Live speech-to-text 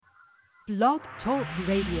Blog Talk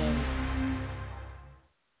Radio.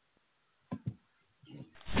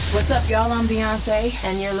 What's up, y'all? I'm Beyonce,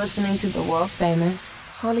 and you're listening to the world famous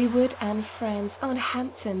Hollie Wood and Friends on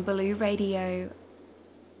Hampton Blue Radio.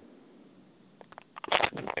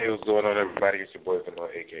 Hey, what's going on, everybody? It's your boy Venor,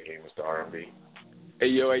 a.k.a. Mr. R&B. Hey,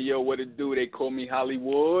 yo, what it do? They call me Hollie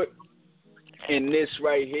Wood. And this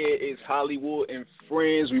right here is Hollie Wood and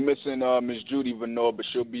Friends. We missing Miss Juddy Venor, but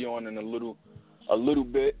she'll be on in a little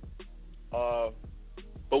bit.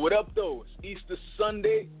 But what up, though? It's Easter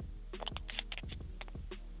Sunday.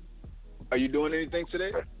 Are you doing anything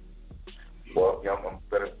today? Well, yeah, I'm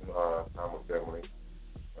spending some time with family.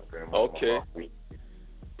 Okay.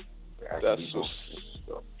 That's what's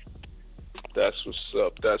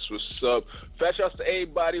up. Fat shouts to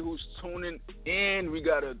everybody who's tuning in. We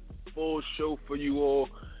got a full show for you all.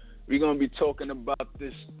 We're going to be talking about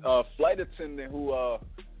this flight attendant who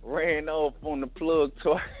ran off on the plug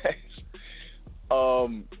twice.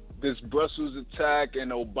 This Brussels attack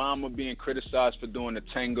and Obama being criticized for doing the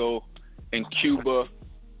Tango in Cuba.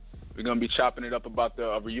 We're going to be chopping it up about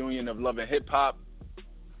the reunion of Love and Hip Hop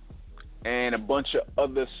and a bunch of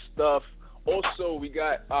other stuff. Also, we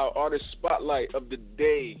got our artist spotlight of the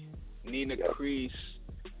day, Nina Creese,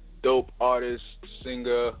 dope artist,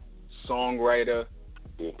 singer, songwriter.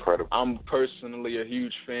 The Incredible. I'm personally a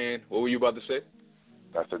huge fan. What were you about to say?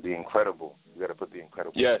 That's The Incredible. You got to put The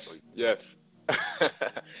Incredible. Yes.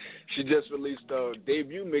 She just released a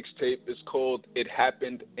debut mixtape. It's called It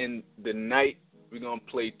Happened in the Night. We're going to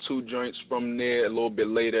play 2 joints from there a little bit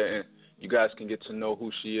later, and you guys can get to know who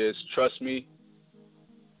she is. Trust me,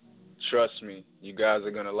 you guys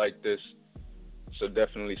are going to like this, so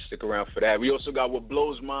definitely stick around for that. We also got What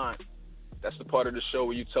Blows Mine. That's the part of the show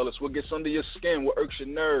where you tell us what gets under your skin, what irks your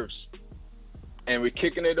nerves. And we're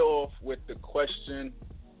kicking it off with the question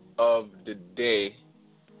of the day,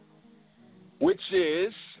 which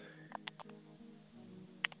is,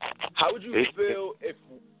 how would you feel if...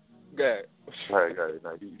 Go ahead.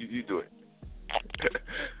 No, you do it.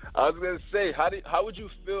 I was going to say, how would you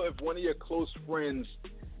feel if one of your close friends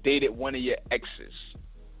dated one of your exes?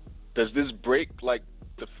 Does this break, like,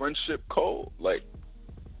 the friendship code? Like,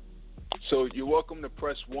 so you're welcome to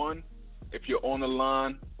press 1 if you're on the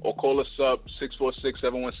line, or call us up,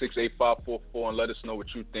 646-716-8544, and let us know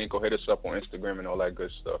what you think, or hit us up on Instagram and all that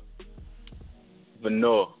good stuff.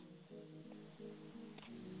 Venor.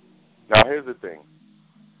 Now, here's the thing.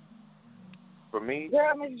 For me...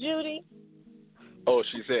 Girl, Miss Judy. Oh,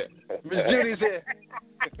 she's here. Miss Judy's here.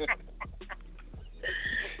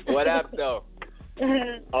 What up, though?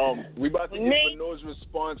 We about to get Venor's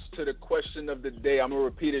response to the question of the day. I'm going to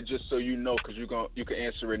repeat it just so you know, because you can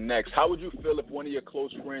answer it next. How would you feel if one of your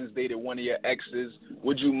close friends dated one of your exes?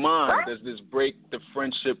 Would you mind? Does this break the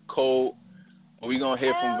friendship code? We're going to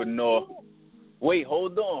hear from Venor. Wait,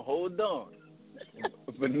 hold on.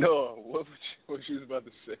 Venor, what she was about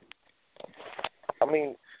to say? I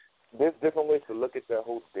mean, there's different ways to look at that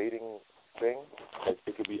whole dating thing. Like,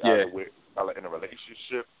 it could be either in a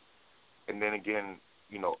relationship, and then again,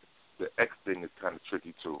 you know, the ex thing is kind of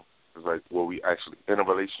tricky too. It's like, were we actually in a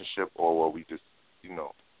relationship, or were we just, you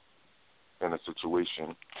know, in a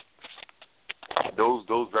situation? Those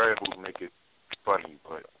variables make it funny,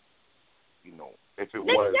 but you know, if it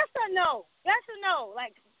was yes or no,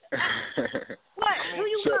 like what? Do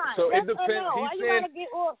you mind? So yes it depends.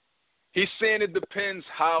 He's saying it depends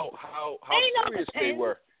how serious they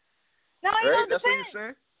were. No, right? That's depends. what you're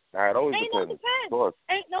saying? Nah, it always Ain't depends. No depends.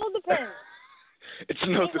 Ain't no depends. It's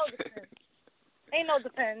no depends. Ain't no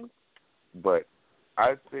depends. But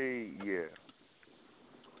I'd say, yeah.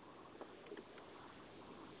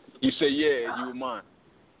 You say, yeah, you would mind.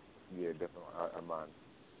 Yeah, definitely. I mind.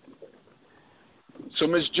 So,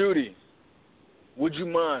 Miss Judy, would you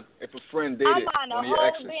mind if a friend dated one of your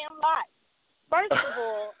exes? I mind a whole damn lot. First of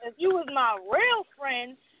all, if you was my real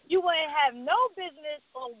friend, you wouldn't have no business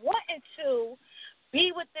or wanting to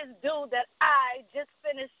be with this dude that I just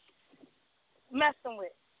finished messing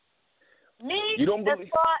with. Me, as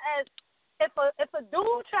far as if a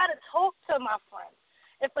dude try to talk to my friend,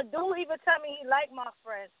 if a dude even tell me he like my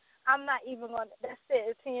friend, I'm not even gonna. That's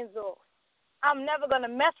it. It's hands off. I'm never gonna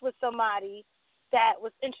mess with somebody that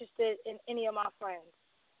was interested in any of my friends.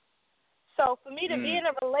 So for me to be in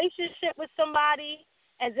a relationship with somebody,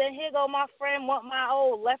 and then here go my friend want my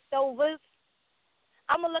old leftovers,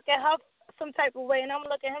 I'm going to look at her some type of way, and I'm going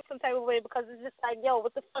to look at him some type of way, because it's just like, yo,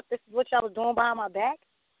 what the fuck, this is what y'all was doing behind my back?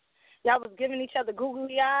 Y'all was giving each other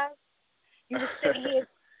googly eyes? You was sitting here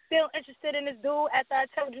still interested in this dude after I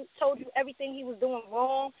told you everything he was doing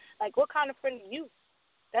wrong? Like, what kind of friend are you?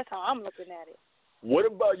 That's how I'm looking at it. What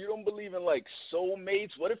about you don't believe in like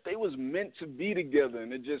soulmates? What if they was meant to be together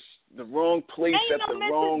and they're just the wrong place at the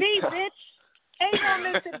wrong time? Ain't no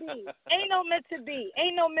meant to be, bitch. Ain't no meant to be.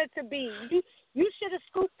 Ain't no meant to be. You should have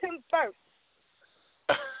scooped him first.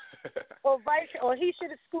 or he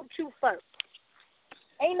should have scooped you first.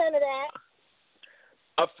 Ain't none of that.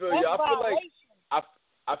 I feel you.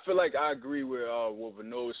 I feel like I agree with what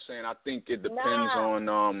Venor was saying. I think it depends on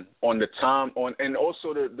the time and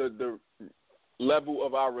also the level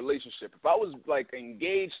of our relationship. If I was like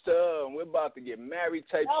engaged to her and we're about to get married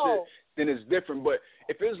type shit, then it's different. But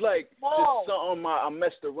if it's like just something I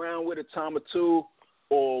messed around with a time or two,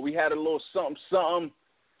 or we had a little something,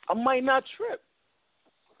 I might not trip.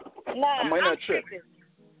 Nah,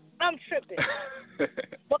 I'm tripping.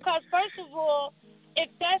 Because first of all, if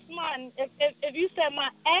that's if you said my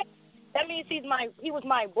ex, that means he was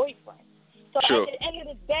my boyfriend. So sure. At the end of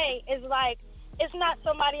the day, it's like it's not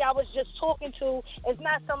somebody I was just talking to. It's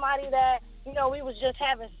not somebody that we was just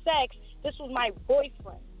having sex. This was my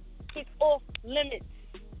boyfriend. He's off limits.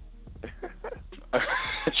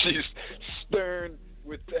 She's stern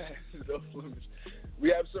with that. He's off limits. We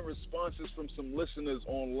have some responses from some listeners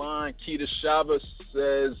online. Keita Shava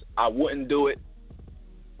says, I wouldn't do it.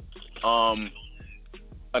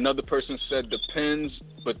 Another person said, depends,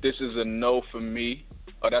 but this is a no for me.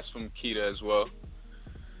 Oh, that's from Keita as well.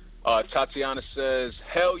 Tatiana says,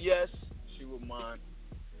 hell yes, she would mind.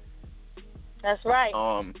 That's right.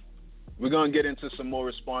 We're going to get into some more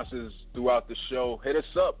responses throughout the show. Hit us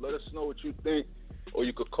up. Let us know what you think. Or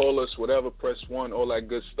you could call us, whatever, press 1, all that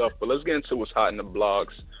good stuff. But let's get into what's hot in the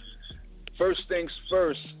blogs. First things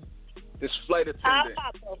first, this flight attendant.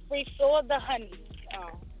 Papa, free saw the honey.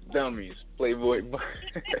 Oh. Dummies, Playboy.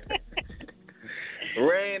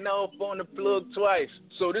 Ran off on the plug twice.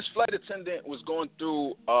 So this flight attendant was going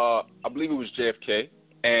through, I believe it was JFK.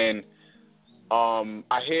 And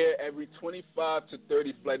I hear every 25 to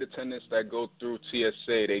 30 flight attendants that go through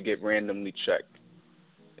TSA, they get randomly checked.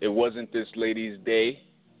 It wasn't this lady's day.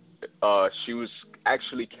 She was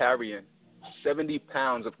actually carrying 70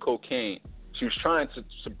 pounds of cocaine. She was trying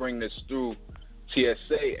to bring this through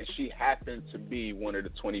TSA, and she happened to be one of the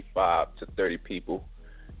 25 to 30 people.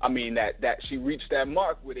 I mean, that she reached that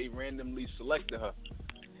mark where they randomly selected her.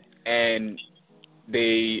 And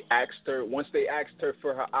they asked her, once they asked her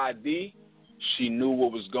for her ID, she knew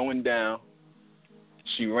what was going down.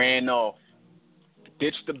 She ran off.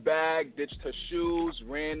 Ditched the bag, ditched her shoes,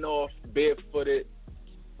 ran off barefooted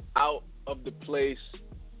out of the place.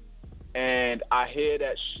 And I hear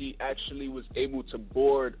that she actually was able to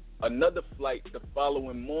board another flight the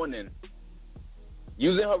following morning.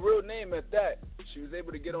 Using her real name at that, she was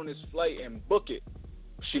able to get on this flight and book it.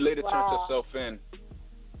 She later turned herself in.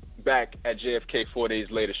 Back at JFK 4 days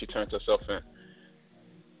later, she turned herself in.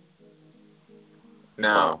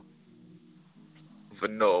 Now,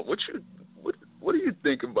 Venor, what do you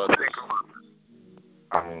think about this?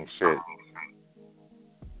 I mean, shit.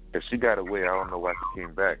 If she got away, I don't know why she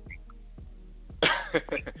came back.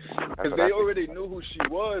 Because they already knew who she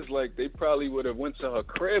was. Like, they probably would have went to her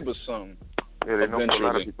crib or something. Yeah, they know who a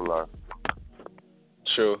lot of people are.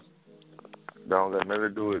 Sure. Don't let Miller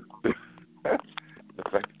do it. The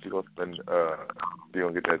fact that you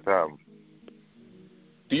don't get that time.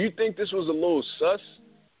 Do you think this was a little sus?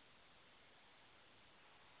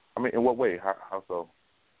 I mean, in what way? How so?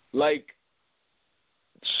 Like,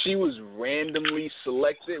 she was randomly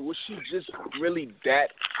selected. Was she just really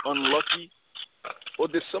that unlucky? Or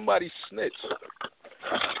did somebody snitch?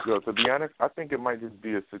 Yo, to be honest, I think it might just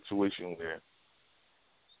be a situation where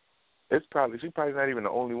she's probably not even the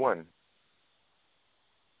only one.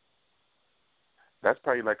 That's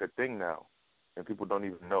probably like a thing now, and people don't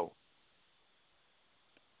even know.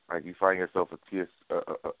 Like, you find yourself a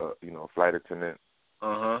flight attendant.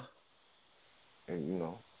 And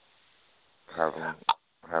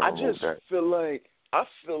I just feel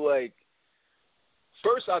like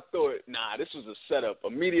first I thought, nah, this was a setup.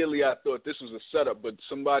 Immediately I thought this was a setup, but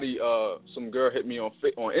somebody, some girl hit me on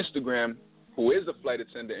Instagram who is a flight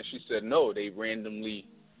attendant, and she said, no, they randomly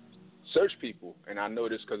search people. And I know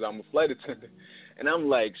this because I'm a flight attendant. And I'm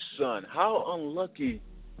like, son, how unlucky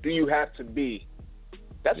do you have to be?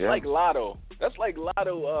 That's like lotto. That's like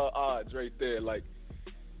lotto odds right there. Like,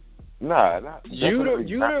 nah, you're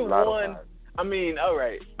the one. Odds. I mean, all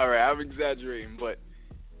right, I'm exaggerating, but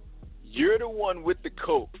you're the one with the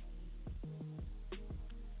coke,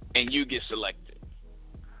 and you get selected.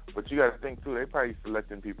 But you got to think too. They probably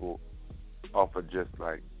selecting people off of just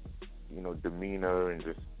like, demeanor and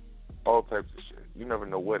just all types of shit. You never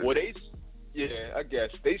know what. Well, I guess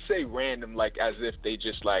they say random, like as if they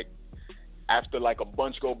just like after like a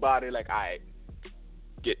bunch go by, they're like, all right,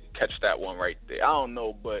 catch that one right there. I don't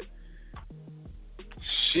know, but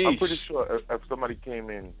sheesh. I'm pretty sure if somebody came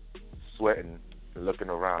in sweating and looking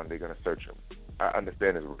around, they're gonna search him. I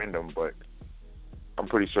understand it's random, but I'm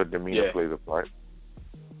pretty sure demeanor plays a part.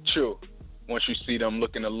 True. Once you see them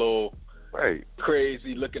looking a little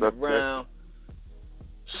crazy, looking around.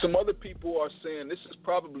 Some other people are saying this is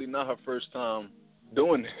probably not her first time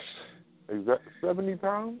doing this. Exactly. 70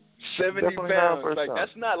 pounds? 70 Definitely pounds. Like, time.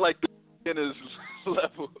 That's not like the beginner's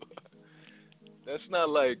level. That's not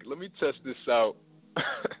like, let me test this out.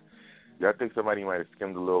 Yeah, I think somebody might have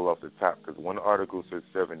skimmed a little off the top because one article says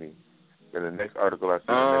 70, and the next article I said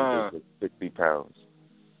was 60 pounds.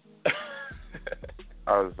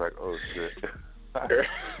 I was like, oh, shit.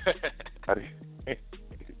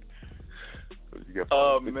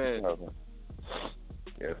 Oh, man. Pounds, huh?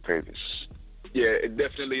 Yeah, it's crazy. Yeah, it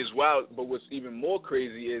definitely is wild. But what's even more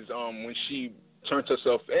crazy is when she turned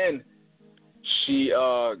herself in, she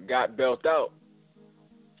got bailed out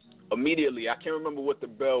immediately. I can't remember what the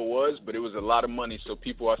bail was, but it was a lot of money. So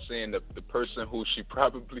people are saying that the person who she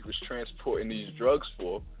probably was transporting these drugs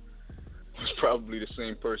for was probably the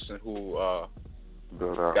same person who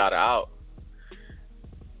got her out.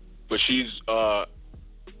 But she's, I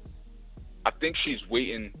think she's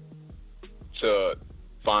waiting to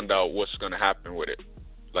find out what's going to happen with it.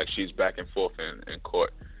 Like, she's back and forth in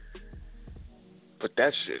court. But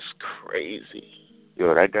that's just crazy.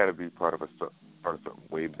 Yo, that got to be part of something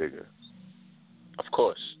way bigger. Of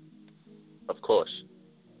course.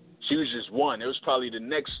 She was just one. It was probably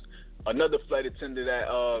another flight attendant at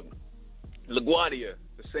LaGuardia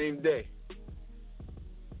the same day.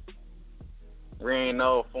 Ran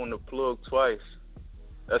off on the plug twice.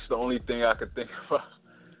 That's the only thing I could think about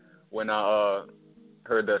when I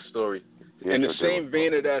heard that story. Yeah, in the same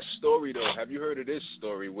vein of that story, though, have you heard of this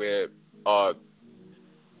story where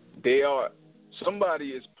somebody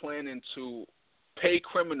is planning to pay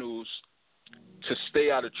criminals to stay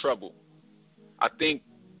out of trouble? I think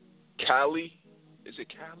is it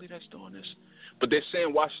Cali that's doing this? But they're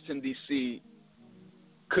saying Washington, D.C.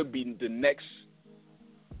 could be the next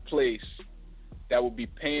place that will be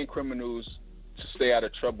paying criminals to stay out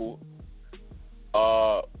of trouble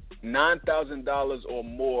 $9,000 or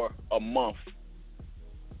more a month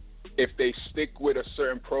if they stick with a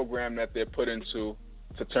certain program that they're put into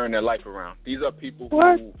to turn their life around. These are people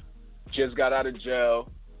who just got out of jail,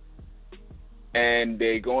 and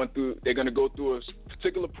they're going to go through a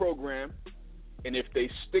particular program, and if they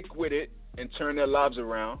stick with it and turn their lives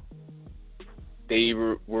around, they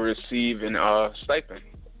will receive a stipend.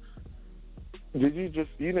 You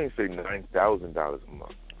didn't say $9,000 a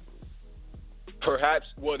month. Perhaps.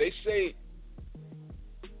 Well, they say,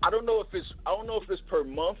 I don't know if it's per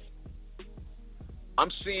month. I'm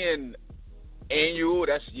seeing annual.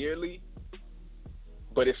 That's yearly,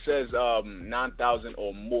 but it says 9,000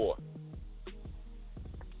 or more.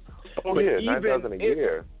 Oh, but yeah, 9,000 a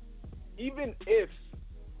year. Even if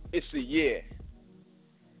it's a year,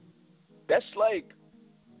 that's like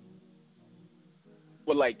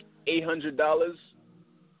 $800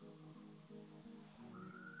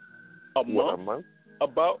 a month. What, a month?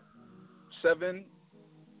 About 7.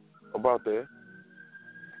 About there.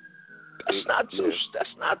 That's not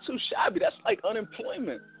too shabby. That's like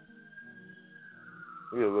unemployment.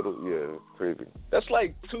 Yeah, it's crazy. That's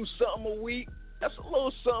like $2 something a week. That's a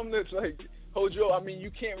little something that's like, hold you. I mean,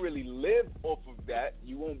 you can't really live off of that.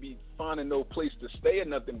 You won't be finding no place to stay or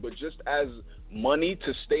nothing, but just as money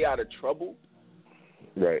to stay out of trouble.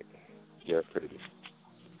 Right. Yeah, that's crazy.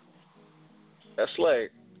 That's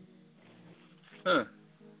like, But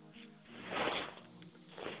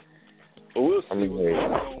we'll see what's going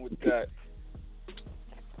on with that.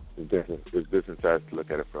 There's different sides to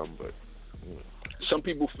look at it from, but some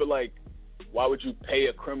people feel like, why would you pay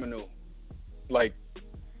a criminal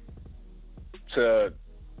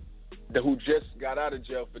who just got out of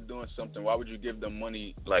jail for doing something? Why would you give them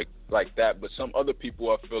money like that? But some other people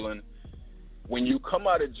are feeling, when you come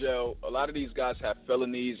out of jail, a lot of these guys have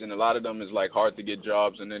felonies, and a lot of them is like hard to get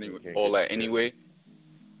jobs and all that anyway.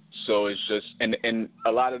 So it's just, and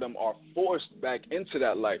a lot of them are forced back into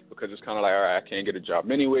that life because it's kind of like, all right, I can't get a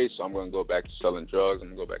job anyway, so I'm going to go back to selling drugs, I'm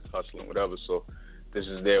going to go back to hustling, whatever. So this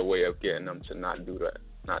is their way of getting them to not do that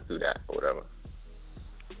or whatever.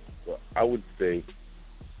 Well, I would say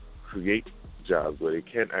create jobs where they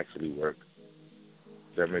can't actually work.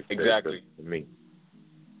 That makes sense to me.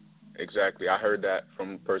 Exactly. I heard that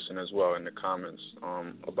from a person as well in the comments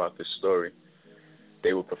about this story.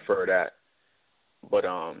 They would prefer that. But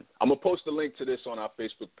I'm going to post a link to this on our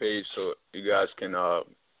Facebook page so you guys can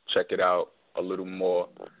check it out a little more.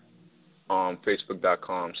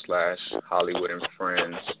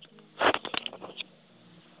 Facebook.com/HollywoodandFriends.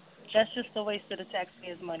 That's just a waste of the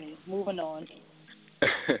taxpayers' money. Moving on.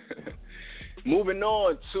 Moving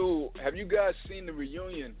on to, have you guys seen the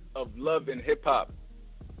reunion of Love and Hip Hop?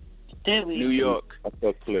 Did we? New York. I saw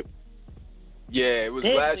a clip. Yeah, it was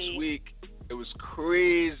Did last we? week. It was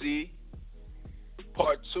crazy.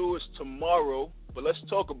 Part 2 is tomorrow, but let's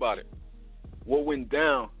talk about it. What went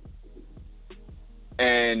down?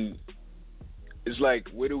 And it's like,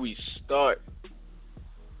 where do we start?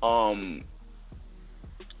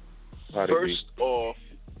 First off,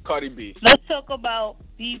 Cardi B. Let's talk about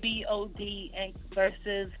BBOD and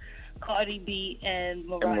versus Cardi B and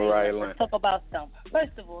Mariah. Let's talk about them.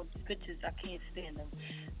 First of all, these bitches, I can't stand them.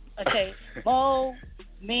 Okay, Mo,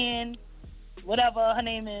 Man, whatever her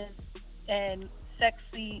name is, and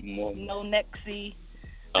Sexy, No Nexy.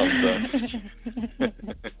 I'm done.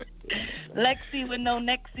 Lexi with no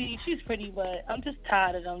Nexy, she's pretty, but I'm just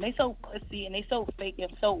tired of them. They so pussy and they so fake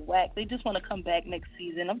and so whack. They just want to come back next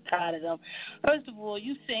season. I'm tired of them. First of all,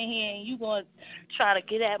 you sitting here and you going to try to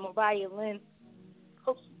get at Mariah Lynn.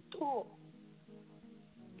 First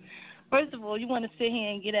of all, you want to sit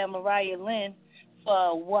here and get at Mariah Lynn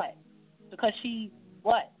for what? Because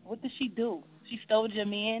what? What did she do? She stole your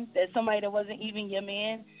man, that somebody that wasn't even your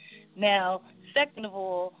man. Now, second of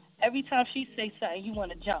all, every time she say something, you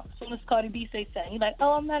want to jump. As soon as Cardi B say something, you're like,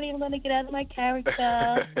 oh, I'm not even going to get out of my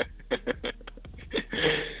character.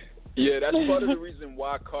 Yeah, that's part of the reason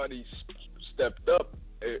why Cardi stepped up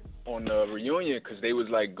on the reunion, because they was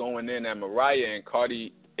like going in at Mariah, and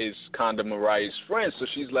Cardi is kind of Mariah's friend. So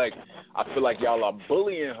she's like, I feel like y'all are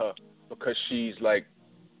bullying her because she's like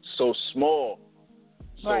so small.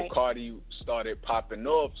 So right. Cardi started popping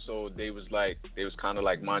off, so they was kind of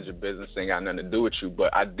like, mind your business, ain't got nothing to do with you.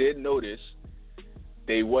 But I did notice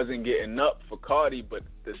they wasn't getting up for Cardi, but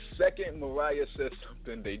the second Mariah said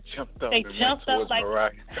something, they jumped up. They and jumped went up towards like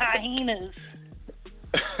Mariah. hyenas.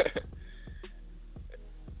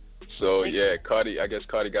 So yeah, I guess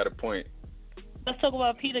Cardi got a point. Let's talk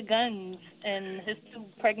about Peter Guns and his 2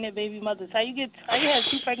 pregnant baby mothers. How you have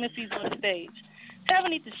 2 pregnancies on the stage? Tara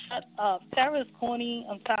needs to shut up. Tara's corny.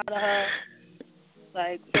 I'm tired of her.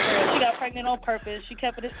 Like, she got pregnant on purpose. She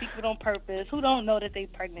kept it a secret on purpose. Who don't know that they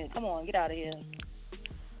pregnant? Come on, get out of here.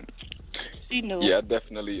 She knew. Yeah, I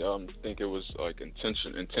definitely think it was like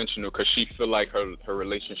intentional, because she feel like her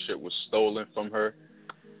relationship was stolen from her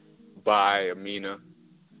by Amina,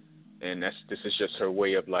 and this is just her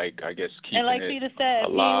way of, like, I guess, keeping it and like Peter said, if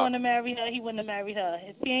he alive. ain't want to marry her, he wouldn't have married her.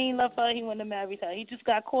 If he ain't love her, he wouldn't have married her. He just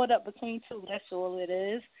got caught up between 2. That's all it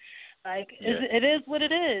is. Like, yeah. it is what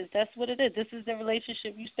it is. That's what it is. This is the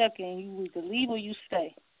relationship you stuck in. You either leave or you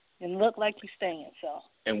stay, and look like you staying. So.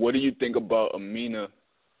 And what do you think about Amina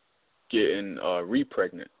getting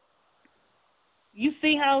re-pregnant? You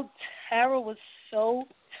see how Tara was so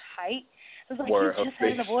tight? It was like, Word, you just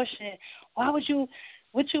had an abortion. Why would you?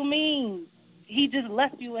 What you mean? He just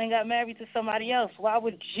left you and got married to somebody else. Why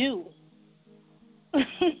would you?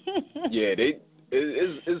 Yeah,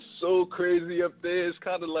 it's so crazy up there. It's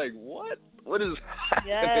kind of like, what? What is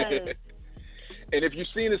happening? Yes. And if you've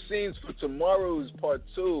seen the scenes for tomorrow's part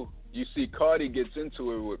 2, you see Cardi gets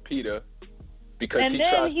into it with Peter because and he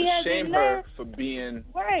then tries he to shame her for being,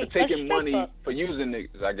 right, for taking money, for using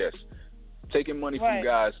niggas, I guess. Taking money from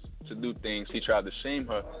guys to do things. He tried to shame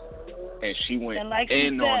her, and she went and like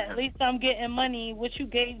in she on said, him. at least I'm getting money. What you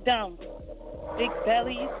gave them? Big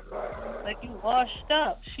bellies. Like, you washed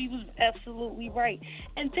up. She was absolutely right.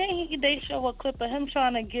 And then they show a clip of him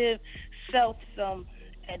trying to give Self some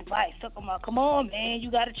advice. Talking about, come on, man,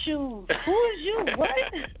 you got to choose. Who is you?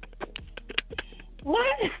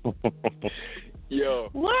 What? Yo.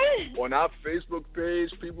 What? On our Facebook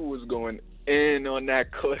page, people was going in on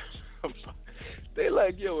that clip. They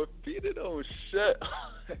like, yo, if Peter don't shut,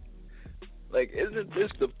 like, isn't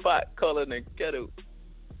this the pot calling the kettle?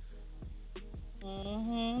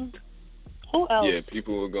 Mhm. Who else? Yeah,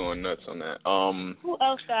 people were going nuts on that. Who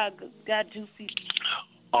else got juicy?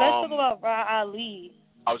 Let's talk about Ra Ali.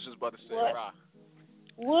 I was just about to say what? Ra.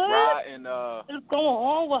 What? Ra and what's going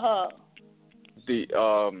on with her? The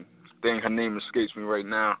thing, her name escapes me right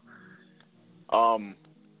now.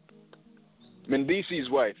 Mendici's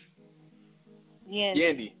wife.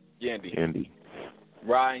 Yandy.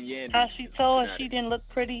 Ra and Yandy. How she told her she didn't look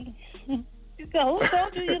pretty. She said, who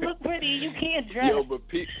told you look pretty? You can't dress. Yo, but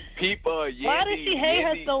people, Yandy. Why did she hate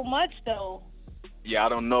her so much, though? Yeah, I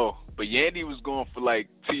don't know. But Yandy was going for, like,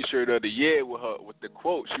 T-shirt of the year with the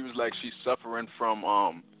quote. She was like, she's suffering from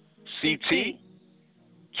CT.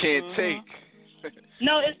 Can't take.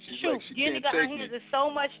 No, it's She's true. like, Yandy got her hands. There's so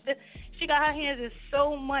much. she got her hands in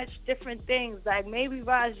so much different things. Like, maybe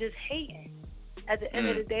Rod's just hating. At the end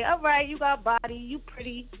of the day, all right, you got body, you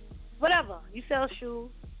pretty, whatever. You sell shoes.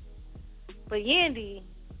 But Yandy,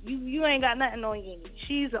 you ain't got nothing on Yandy.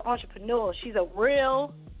 She's an entrepreneur. She's a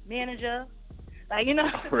real manager. Like, you know,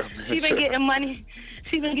 she been getting money.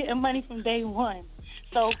 She been getting money from day one.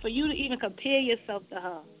 So for you to even compare yourself to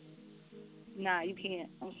her, nah, you can't.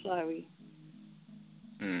 I'm sorry.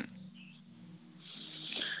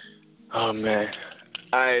 Oh man.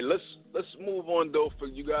 All right, let's move on though. For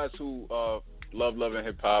you guys who love and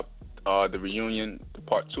hip hop, the reunion, the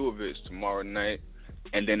part 2 of it is tomorrow night,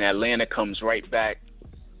 and then Atlanta comes right back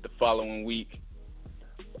the following week.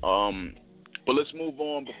 But let's move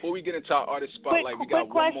on. Before we get into our artist spotlight, we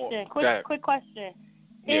got one more. Quick question.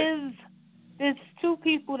 Yeah. There's 2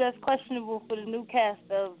 people that's questionable for the new cast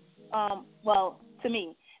of, well, to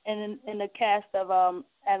me, in the cast of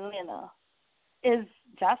Atlanta. Is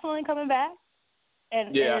Jocelyn coming back?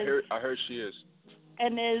 And yeah, I heard she is.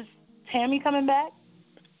 And is Tammy coming back?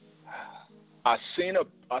 I seen a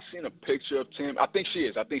picture of Tammy. I think she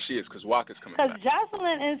is because Walker's coming back. Because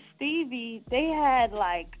Jocelyn and Stevie, they had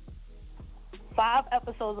like 5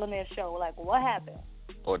 episodes on their show. Like, what happened?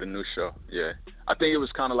 Or the new show, yeah. I think it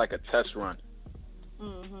was kind of like a test run.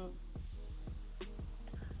 Mhm.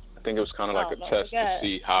 I think it was kind of like a test to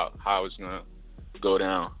see how it's gonna go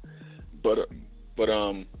down. But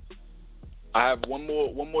I have one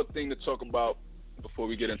more thing to talk about before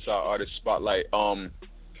we get into our artist spotlight.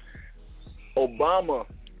 Obama,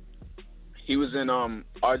 he was in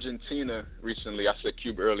Argentina recently. I said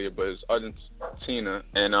Cuba earlier, but it's Argentina,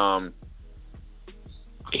 and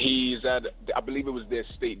he's at, I believe it was their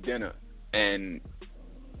state dinner, and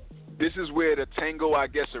this is where the tango, I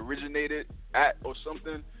guess, originated at or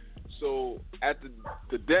something. So at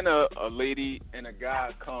the dinner, a lady and a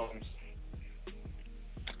guy comes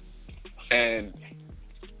and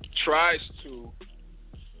tries to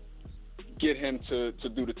get him to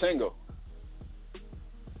do the tango.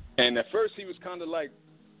 And at first he was kind of like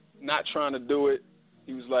not trying to do it.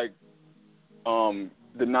 He was like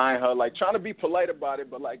denying her, like trying to be polite about it,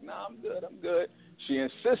 but like, nah, I'm good. She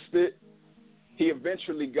insisted. He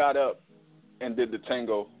eventually got up and did the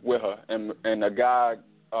tango with her, and a guy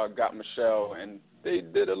got Michelle, and they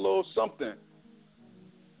did a little something.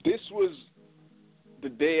 This was the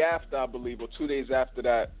day after, I believe, or 2 days after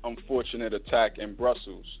that unfortunate attack in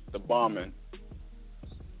Brussels, the bombing.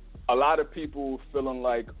 A lot of people feeling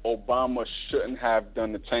like Obama shouldn't have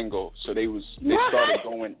done the tango, so they started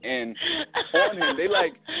going in on him. They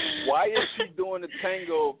like, why is he doing the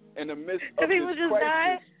tango in the midst of this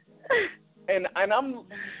crisis? And I'm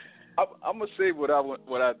gonna say what I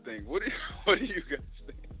think. What do you guys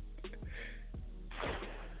think?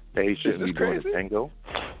 That he shouldn't be doing the tango.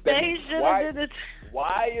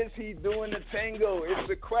 Why is he doing the tango? It's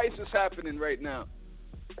a crisis happening right now.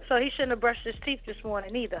 So he shouldn't have brushed his teeth this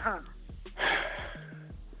morning either, huh?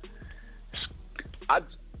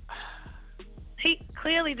 He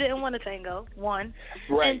clearly didn't want a tango, 1.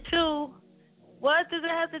 Right. And 2, what does it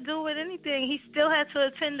have to do with anything? He still had to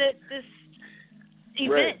attend this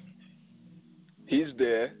event. Right. He's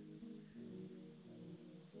there.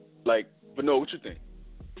 Like, but no, what you think?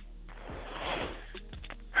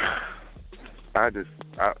 I'd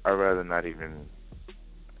rather not even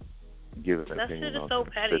give an opinion on that shit is so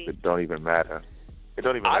petty. It don't even matter. It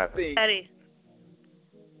don't even matter.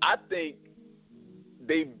 I think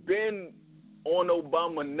they've been on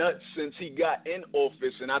Obama nuts since he got in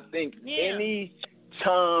office, and I think any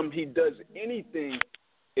time he does anything,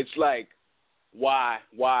 it's like, why?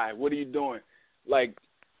 What are you doing? Like,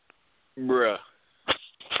 bruh,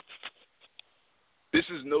 this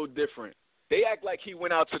is no different. They act like he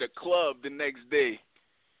went out to the club the next day,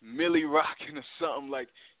 Millie rocking or something. Like,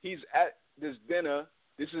 he's at this dinner.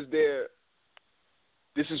 This is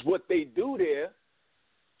what they do there.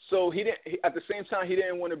 So at the same time, he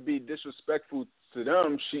didn't want to be disrespectful to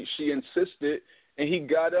them. She insisted, and he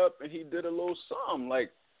got up and he did a little something.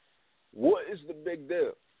 Like, what is the big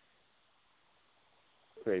deal?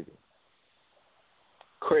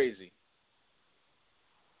 Crazy.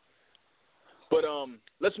 But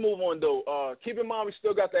let's move on though. Keep in mind, we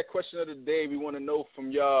still got that question of the day. We want to know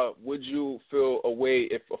from y'all: would you feel a way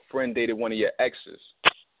if a friend dated one of your exes?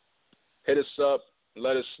 Hit us up,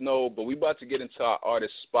 let us know. But we about to get into our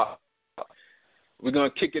artist spot. We're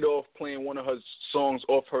gonna kick it off playing one of her songs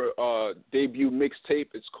off her debut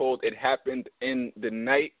mixtape. It's called "It Happened in the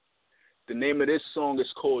Night." The name of this song is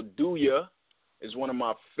called "Do Ya." It's one of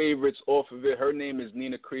my favorites off of it. Her name is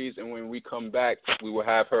Nina Creese, and when we come back, we will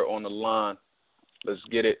have her on the line. Let's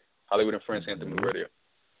get it. Hollywood and Friends, Anthem Radio.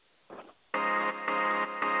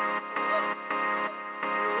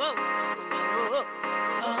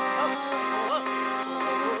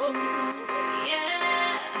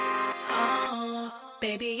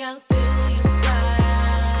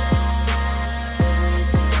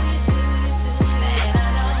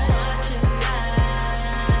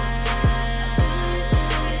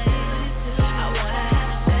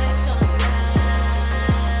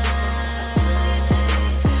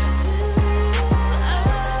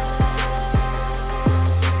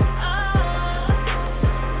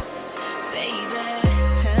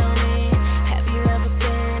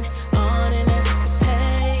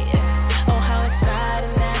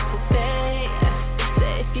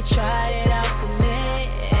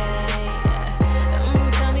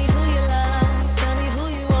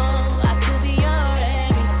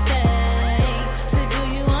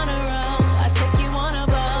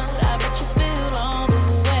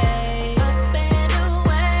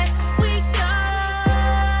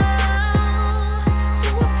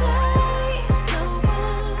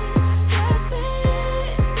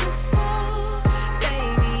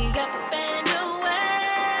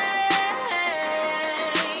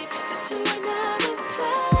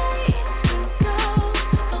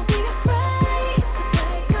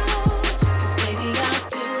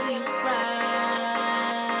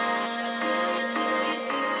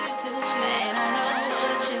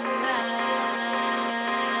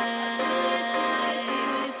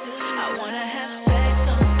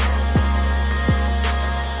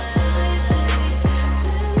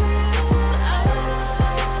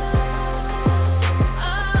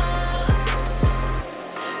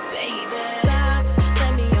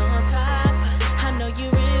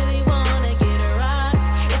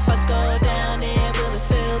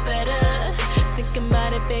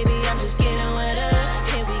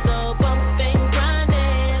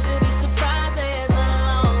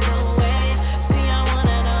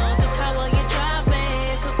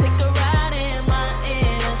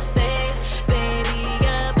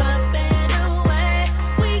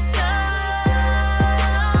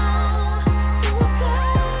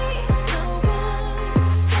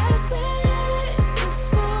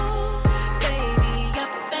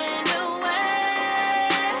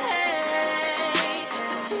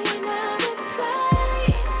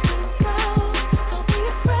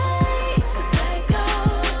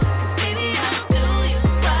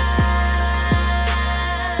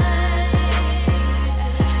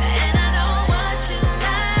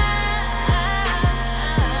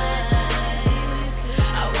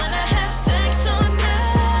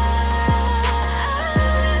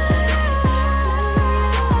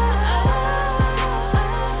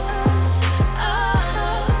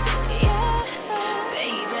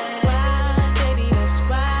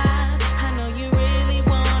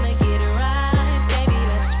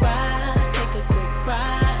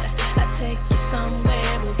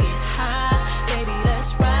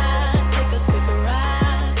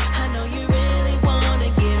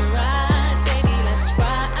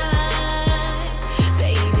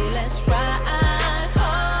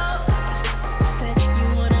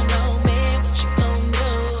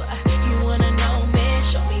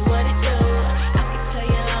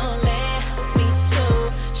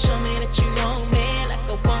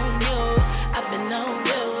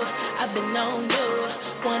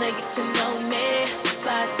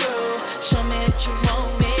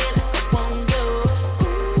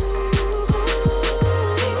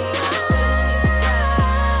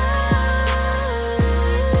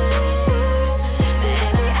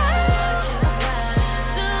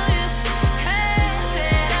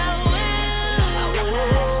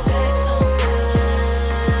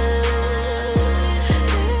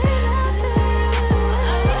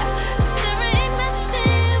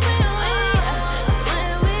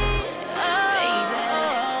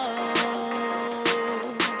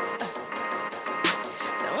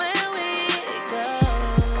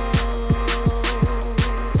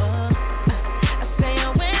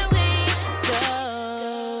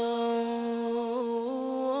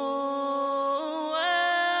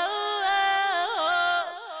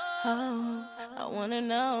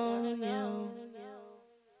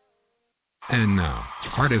 And now,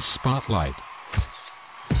 Artist Spotlight.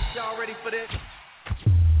 Y'all ready for this?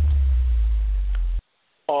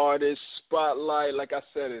 Artist Spotlight, like I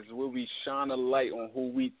said, is where we shine a light on who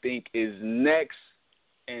we think is next.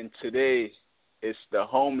 And today, it's the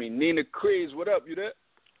homie Nina Creese. What up, you there?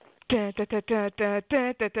 Weighing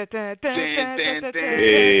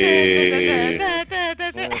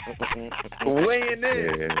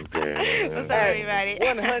in. What's up, everybody?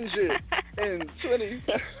 120.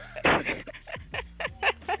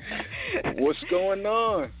 What's going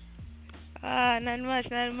on?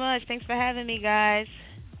 Nothing much. Thanks for having me, guys.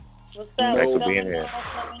 What's up? Thanks for What's being going here.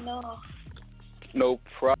 on? Let me know. No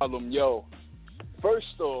problem. Yo,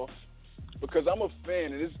 first off, because I'm a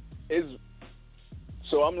fan, and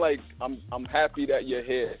so I'm happy that you're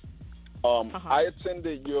here. I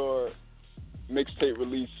attended your mixtape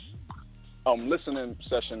release listening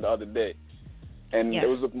session the other day, and it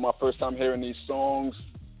was my first time hearing these songs.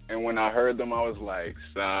 And when I heard them, I was like,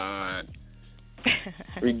 son,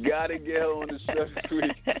 we gotta get her on the show this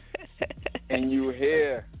week. And you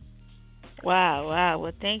here? Wow.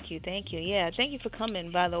 Well, thank you. Yeah, thank you for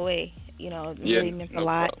coming. By the way, it really meant a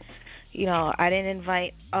lot. Problem. I didn't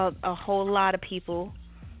invite a whole lot of people.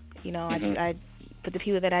 But the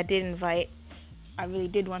people that I did invite, I really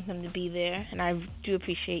did want them to be there, and I do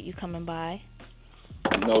appreciate you coming by.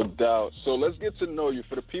 No doubt. So let's get to know you.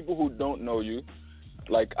 For the people who don't know you,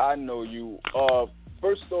 like I know you,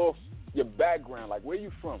 first off, your background, like where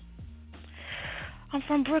you from? I'm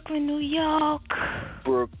from Brooklyn, New York.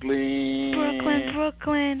 Brooklyn.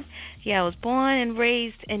 Yeah, I was born and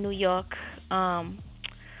raised in New York. And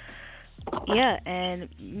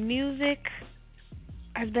music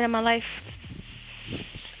has been in my life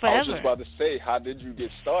forever. I was just about to say, how did you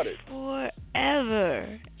get started?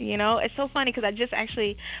 Forever. It's so funny because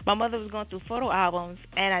my mother was going through photo albums,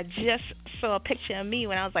 and I just saw a picture of me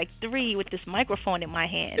when I was like 3 with this microphone in my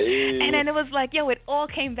hand. Hey. And then it was like, it all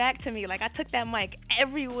came back to me. Like, I took that mic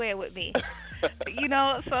everywhere with me. So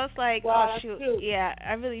it's like, wow, oh, shoot. Yeah,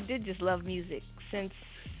 I really did just love music since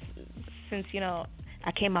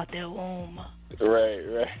I came out the womb.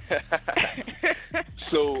 Right.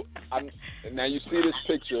 So, now you see this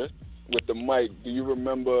picture with the mic. Do you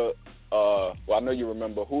remember, I know you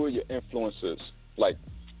remember, who are your influences? Like,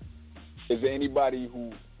 is there anybody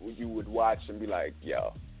who you would watch and be like,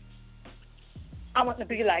 yo? I want to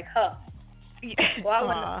be like her. Well, I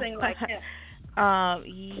want to sing like him.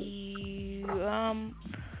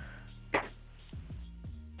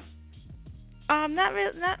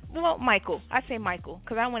 Michael. I say Michael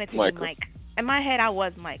because I wanted to be Mike. In my head, I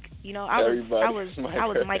was Mike. I was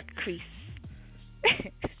Mike Creese.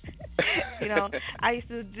 I used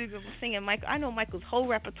to do singing Michael. I know Michael's whole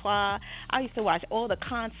repertoire. I used to watch all the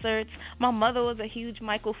concerts. My mother was a huge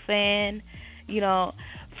Michael fan.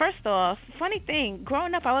 First off, funny thing,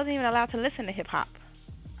 growing up, I wasn't even allowed to listen to hip hop.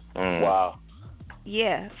 Wow.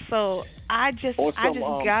 Yeah, so I just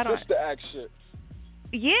got on Sister Act shit.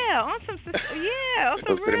 Yeah, on some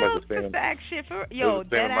real Sister Act shit.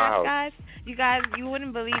 Dead ass, guys. You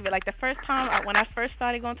wouldn't believe it. Like the first time when I first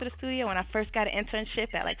started going to the studio, when I first got an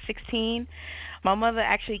internship at like 16, my mother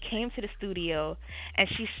actually came to the studio and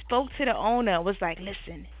she spoke to the owner. Was like,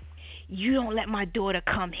 listen, you don't let my daughter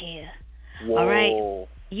come here. Whoa. All right?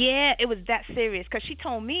 Yeah, it was that serious because she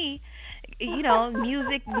told me,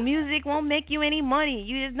 music won't make you any money.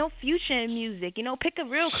 There's no future in music. Pick a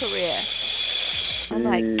real career. I'm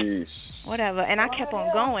like, whatever. And I kept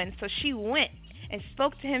on going. So she went and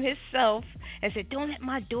spoke to him herself and said, don't let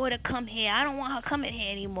my daughter come here. I don't want her coming here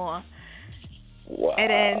anymore.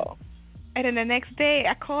 Wow. And then the next day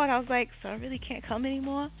I called. I was like, so I really can't come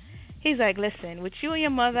anymore? He's like, listen, with you and your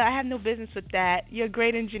mother, I have no business with that. You're a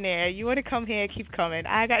great engineer. You want to come here, keep coming.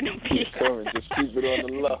 I got no peace. Keep coming. Just keep it on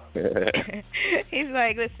the low. He's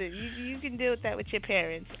like, listen, you can deal with that with your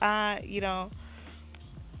parents.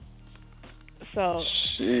 So,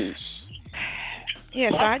 jeez.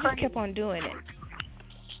 Yeah, so I just kept on doing it.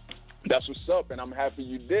 That's what's up, and I'm happy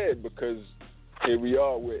you did because here we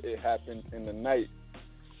are where it happened in the night.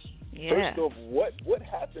 Yeah. First off, what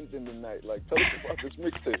happened in the night? Like, tell us about this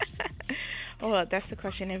mixtape. Well, that's the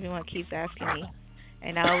question everyone keeps asking me.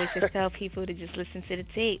 And I always just tell people to just listen to the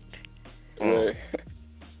tape. Right.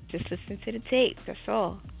 Just listen to the tape, that's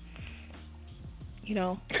all.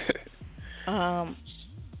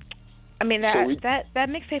 I mean, that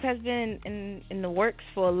mixtape has been in the works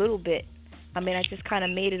for a little bit. I mean, I just kind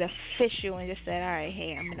of made it official and just said, all right,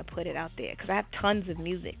 hey, I'm going to put it out there. Because I have tons of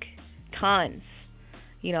music. Tons.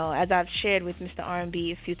 As I've shared with Mr.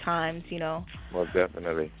 R&B a few times, Most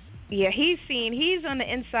definitely. Yeah, he's on the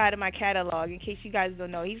inside of my catalog, in case you guys don't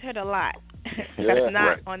know. He's heard a lot. Yeah, that's not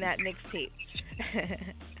right. on that mixtape.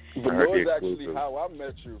 Venor is actually how I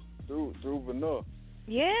met you, through Venor.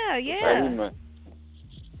 Yeah.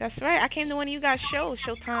 That's right. I came to one of you guys' shows,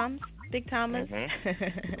 Showtimes, Big Timers.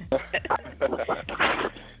 Mm-hmm.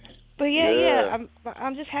 But yeah,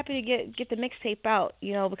 I'm just happy to get the mixtape out,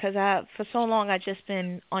 because for so long I've just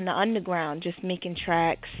been on the underground, just making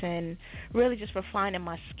tracks and really just refining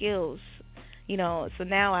my skills, So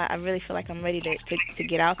now I really feel like I'm ready to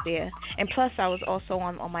get out there. And plus I was also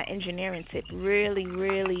on my engineering tip, really,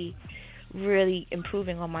 really, really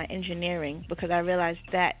improving on my engineering, because I realized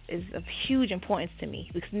that is of huge importance to me,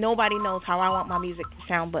 because nobody knows how I want my music to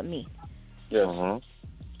sound but me. Yes. Mm-hmm.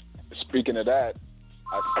 Speaking of that,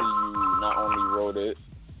 I see you not only wrote it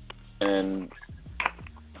and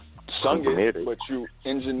sung it, but you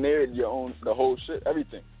engineered the whole shit,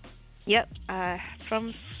 everything. Yep,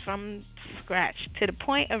 from scratch to the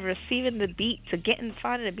point of receiving the beat to getting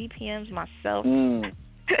started the BPMs myself.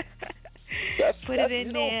 Put it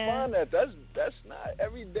in there. Don't find that. That's not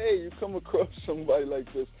every day you come across somebody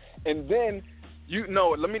like this, and then.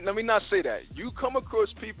 Let me not say that. You come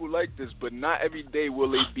across people like this, but not every day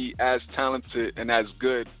will they be as talented and as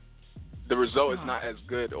good. The result is not as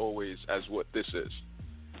good always as what this is.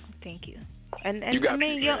 Thank you. And you got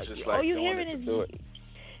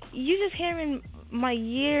you just hearing my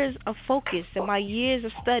years of focus and my years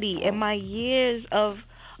of study and my years of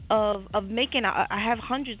making. I have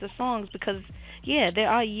hundreds of songs because there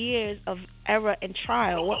are years of error and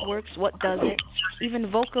trial. What works, what doesn't,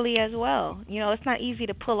 even vocally as well. It's not easy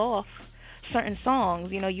to pull off certain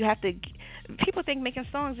songs. You have to. People think making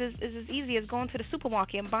songs is as easy as going to the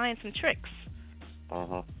supermarket and buying some tricks.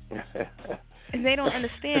 And they don't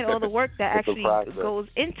understand all the work that actually goes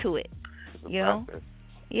into it. Yeah.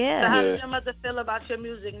 So how does your mother feel about your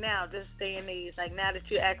music now, this day and age? Like now that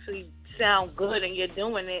you actually sound good and you're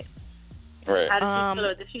doing it. Right. How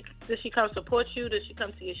does she feel? Does she come support you? Does she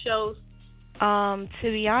come to your shows? To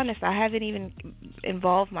be honest, I haven't even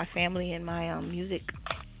involved my family in my music.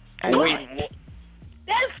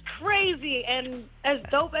 That's crazy. And as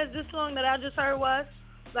dope as this song that I just heard was,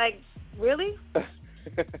 like, really?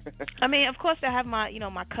 I mean, of course I have my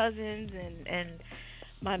my cousins and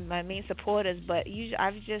my main supporters, but usually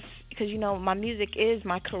I've just, because my music is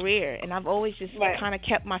my career, and I've always just kind of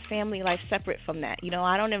kept my family life separate from that.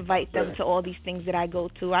 I don't invite them to all these things that I go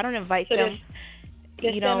to. I don't invite them.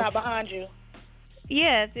 They're still not behind you.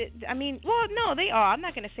 Yeah, no, they are. I'm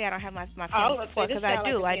not going to say I don't have my family support, because I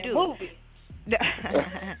do. Movie.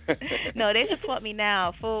 No, they support me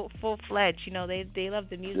now, full fledged. They love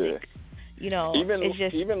the music. Yeah.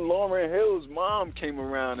 Even Lauryn Hill's mom came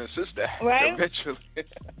around and sister eventually.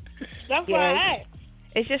 That's right.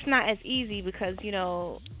 It's just not as easy because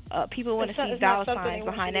people want to see dollar signs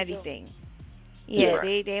behind everything.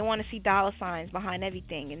 They want to see dollar signs behind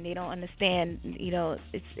everything, and they don't understand.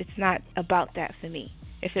 It's not about that for me.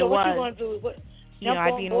 If it what was, you gonna do?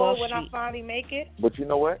 I'd be in Wall when Street. I finally make it. But you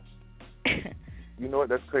know what?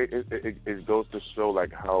 That's crazy. It goes to show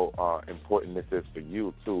like how important this is for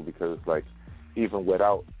you too, because like even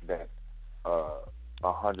without that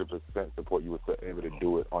 100% support, you were still able to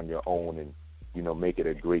do it on your own and make it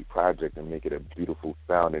a great project and make it a beautiful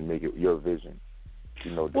sound and make it your vision.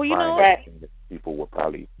 Define something that people were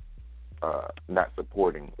probably not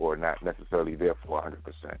supporting or not necessarily there for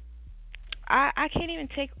 100%. I can't even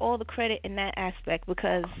take all the credit in that aspect,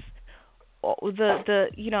 because the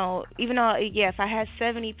even though if I had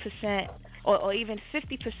 70% or even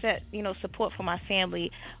 50% support from my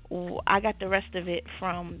family, I got the rest of it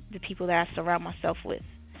from the people that I surround myself with.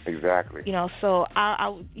 Exactly. So I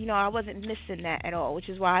wasn't missing that at all, which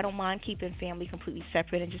is why I don't mind keeping family completely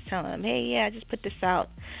separate and just telling them, hey, I just put this out,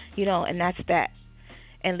 and that's that,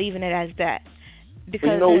 and leaving it as that.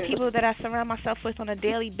 Because the people that I surround myself with on a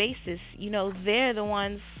daily basis, they're the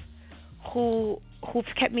ones who've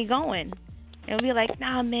kept me going. And we're like,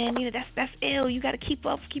 nah, man, that's ill. You got to keep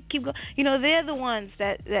up, keep going. They're the ones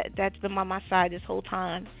that's been by my side this whole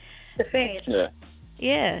time. The fans. Yeah.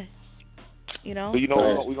 Yeah. So we're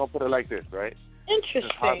gonna put it like this, right?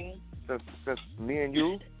 Interesting. Since me and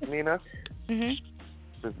you, Nina,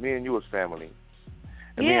 since me and you was family,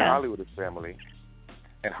 and me and Hollywood is family,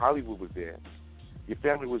 and Hollywood was there, your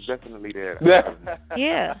family was definitely there.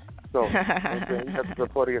 Yeah. So you have to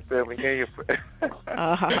support your family and your friends.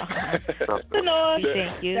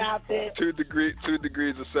 Thank you. Stop it. 2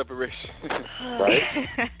 degrees of separation. Right?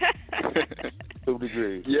 2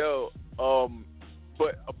 degrees. Yo,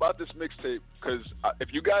 but about this mixtape, because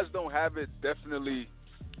if you guys don't have it, definitely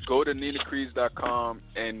go to ninacreese.com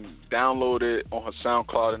and download it on her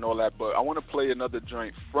SoundCloud and all that. But I want to play another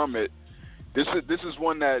joint from it. This is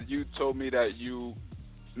one that you told me that you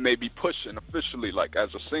may be pushing officially, like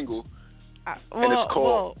as a single. And it's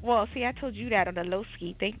called. Well, see, I told you that on the low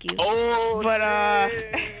ski. Thank you. Oh, but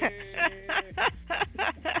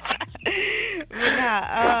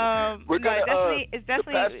it's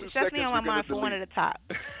definitely on my mind for one of the top.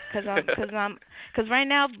 Because right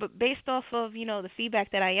now, based off of the feedback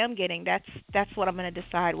that I am getting, that's what I'm gonna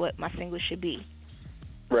decide what my single should be.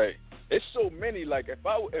 Right. It's so many. Like if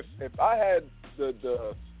I had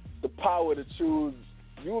the power to choose,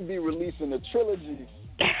 you would be releasing a trilogy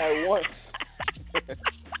at once.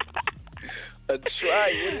 A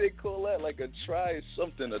try, what do they call that? Like a try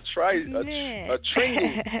something, a tringle. A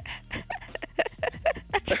tringle.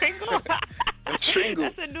 A tringle.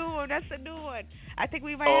 That's a new one. I think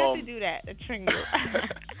we might have to do that. A tringle.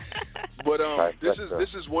 But this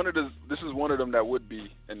is one of them that would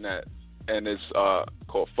be in that, and it's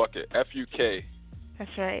called Fuck It. FUK.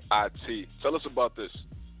 That's right. IT. Tell us about this,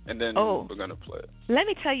 and then we're gonna play it. Let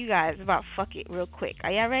me tell you guys about Fuck It real quick.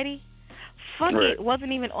 Are y'all ready? Fuck It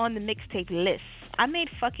wasn't even on the mixtape list. I made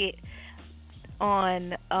Fuck It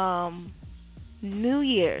on New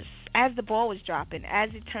Year's as the ball was dropping.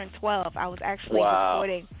 As it turned 12, I was actually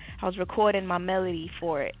recording. I was recording my melody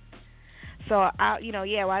for it. So while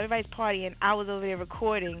everybody's partying, I was over there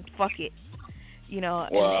recording Fuck It,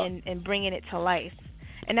 and bringing it to life.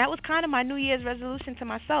 And that was kind of my New Year's resolution to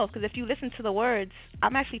myself. Because if you listen to the words,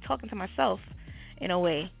 I'm actually talking to myself in a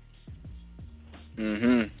way.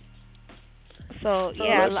 Mhm. So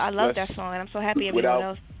I love that song, and I'm so happy everyone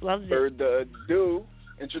else loves it. Without further ado,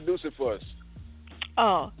 introduce it for us.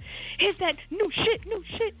 Oh, here's that new shit,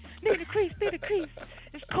 Nina Creese.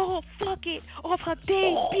 It's called Fuck It, off her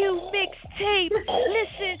debut mixtape.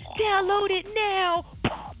 Listen, download it now.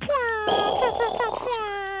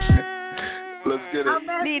 Let's get it.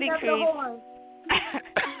 Nina Creese.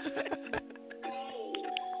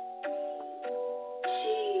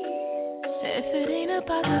 If it ain't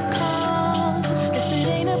about the call, if it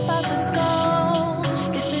ain't about the goal,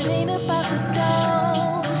 if it ain't about the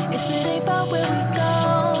dough, if it ain't about where we go,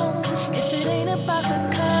 if it ain't about the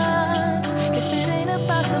cut, if it ain't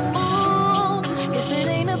about the move, if it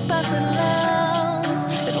ain't about the love,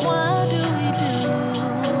 then what do we do?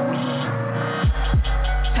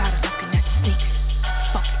 Tired of looking at the stakes,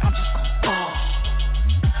 fuck it, I'm just gon' ball.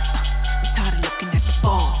 Tired of looking at the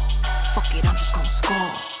ball, fuck it, I'm just gon'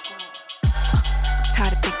 score.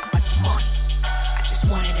 Tired of thinking about the money, I just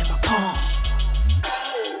want it in my palm.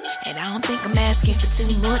 And I don't think I'm asking for too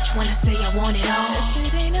much when I say I want it all.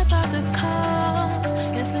 If it ain't about the call,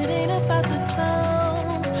 if it ain't about the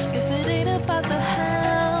soul, if it ain't about the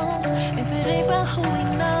how, if it ain't about who we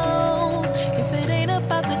know, if it ain't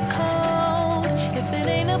about the code, if it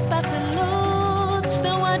ain't about the looks,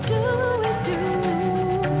 then what do we do?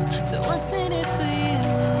 So what's in it for you?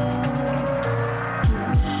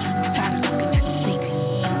 Tired of looking at the stakes,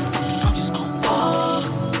 I'm just gon' fall.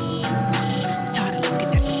 Tired of looking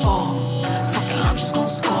at the ball, fuck it, I'm just gon'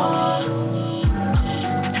 score.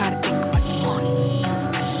 Tired of thinking about the money,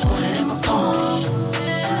 I just want it in my palm.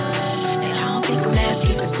 And I don't think I'm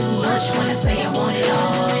asking for too much when I say I want it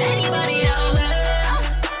all. Anybody out there?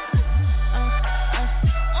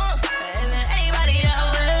 Anybody out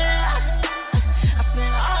there? I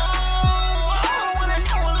said, I wanna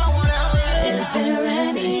know. Is there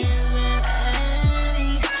any?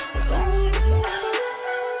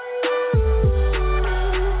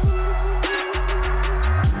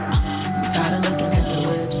 Tired of looking at the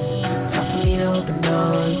lips, time for me to open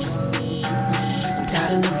doors. I'm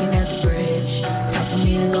tired of looking at the bridge, time for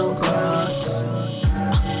me to go across.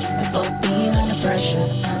 If both being under pressure,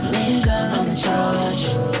 laying God on the charge.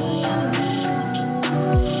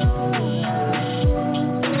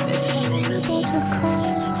 If it ain't about the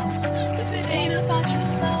call, if it ain't about your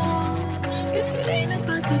soul, if it ain't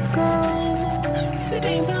about the goal, if it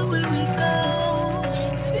ain't about where we go,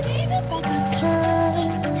 if it ain't about the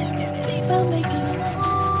time, if it ain't about making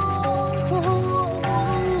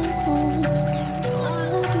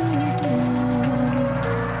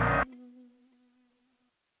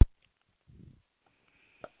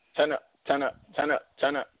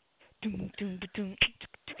Turn up.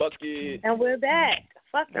 Fuck it. And we're back.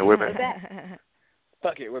 Fuck it. And we're back.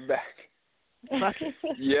 Fuck it, we're back. Fuck it.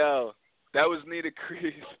 Yo, that was Nina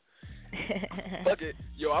Creese. Fuck it.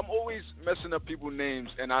 Yo, I'm always messing up people's names,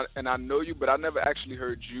 and I know you, but I never actually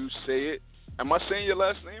heard you say it. Am I saying your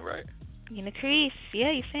last name right? Nina Creese.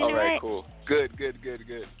 Yeah, you're saying it right. All right, right. cool. Good.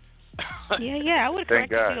 Yeah, I would have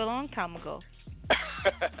corrected you a long time ago.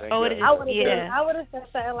 Oh, it is. I would have yeah. I would have said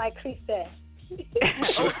something like Creese said.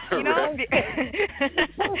 You know,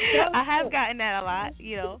 I have gotten that a lot.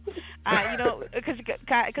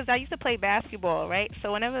 Because I used to play basketball, right?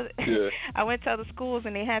 So whenever I went to other schools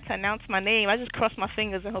and they had to announce my name, I just crossed my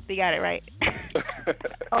fingers and hope they got it right.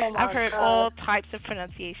 I've heard all types of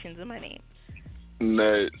pronunciations of my name.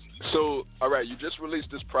 Nice. So, all right, you just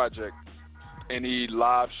released this project. Any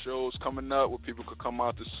live shows coming up where people could come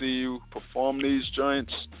out to see you perform these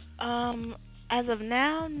joints? As of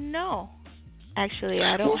now, no. Actually,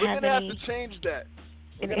 I don't have any. We're gonna have to change that.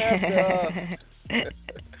 We're gonna have to.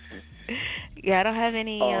 Yeah, I don't have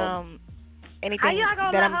any anything How y'all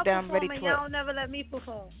gonna that let her I'm ready perform and to. y'all never let me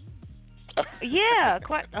perform? Yeah,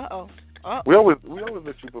 quite. Oh. We always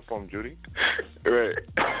let you perform, Judy. Right.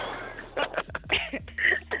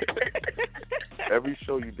 Every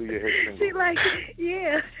show you do your hit single. She's like,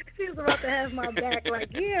 yeah. She was about to have my back. Like,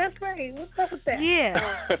 yeah, that's right. What's up with that?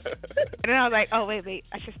 Yeah. And then I was like, oh wait,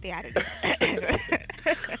 I should stay out of this.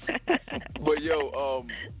 But yo,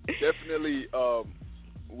 definitely,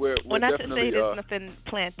 we're not definitely. To say there's nothing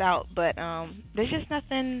planned out, but there's just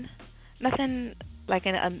nothing like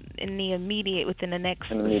in the immediate within the next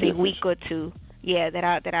say week or two. Yeah, that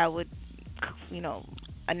I would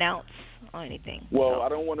announce or anything. Well, so. I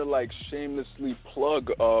don't want to like shamelessly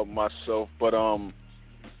plug myself, but I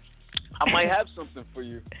might have something for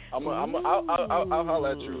you. I'll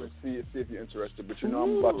holler at you and see if you're interested. But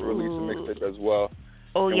I'm about to release a mixtape as well.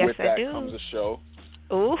 Oh, and yes, with that I do. comes a show.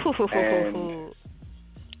 Ooh. And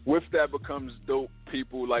with that becomes dope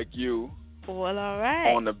people like you. Well, all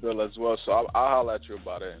right. On the bill as well. So I'll holler at you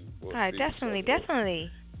about it. And we'll all right, definitely.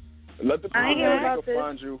 Let the people know they can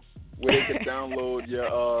find you, where they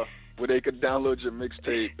can download your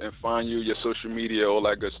mixtape and find you, your social media, all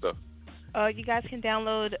that good stuff. You guys can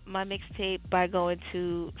download my mixtape by going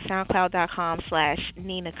to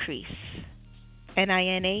soundcloud.com/Nina Creese.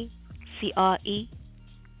 NINACREESE.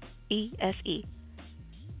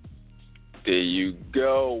 There you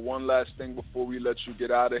go. One last thing before we let you get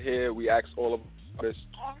out of here. We asked all of us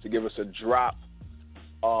to give us a drop.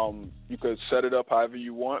 You could set it up however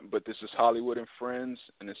you want, but this is Hollie Wood and Friends,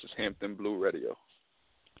 and this is Hampton Blue Radio.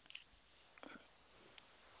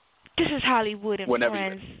 This is Hollie Wood and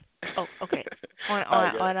Friends. Oh, okay.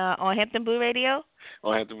 On Hampton Blue Radio?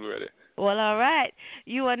 On Hampton Blue Radio. Well, all right.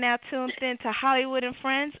 You are now tuned in to Hollie Wood and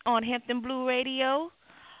Friends on Hampton Blue Radio.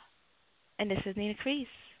 And this is Nina Creese.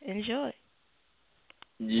 Enjoy.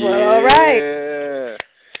 Yeah. Well, all right.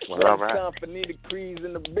 Well, all right. Time for Nina Creese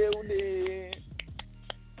in the building.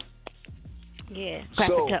 Yeah.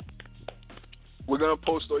 So, we're going to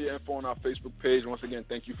post all your info on our Facebook page. Once again,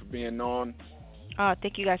 thank you for being on. Oh,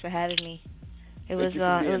 thank you guys for having me. It was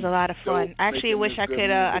a lot of fun. I actually wish I could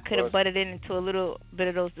have butted into a little bit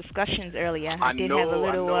of those discussions earlier. I did have a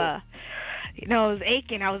little it was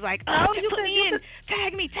aching. I was like, oh, you put me in.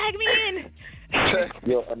 Tag me in.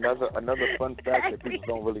 Yo, another fun fact that people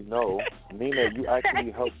don't really know, Nina, you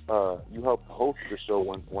actually helped host the show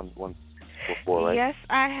once before, right? Yes,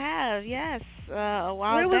 I have. Yes, a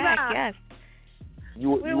while back. Yes. You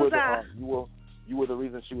were the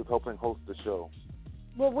reason she was helping host the show.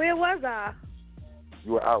 Well, where was I?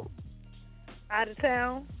 You were out. Out of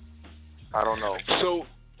town? I don't know. So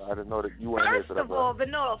I didn't know that you weren't here for that.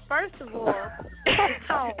 First of all, it's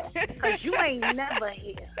home, because you ain't never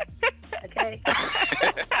here. Okay?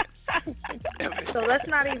 So let's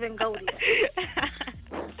not even go there.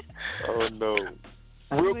 Oh, no.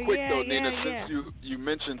 Real quick, though, Nina, since you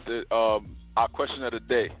mentioned our question of the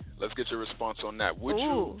day, let's get your response on that. Would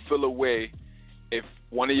you feel away if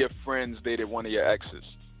one of your friends dated one of your exes?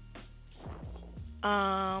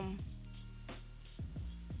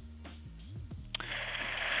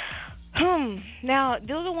 Now,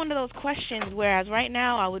 those are one of those questions, whereas right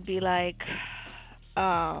now I would be like,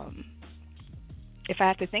 if I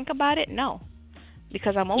have to think about it, no.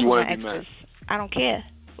 Because I'm over my exes. Mad. I don't care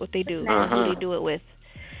what they do, who they do it with.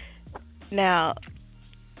 Now,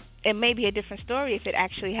 it may be a different story if it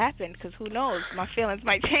actually happened, because who knows? My feelings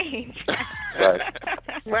might change.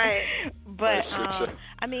 Right. But,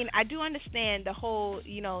 I mean, I do understand the whole,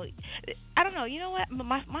 I don't know. You know what?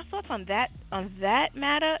 My thoughts on that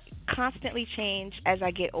matter constantly change as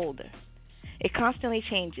I get older. It constantly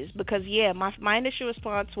changes because, my initial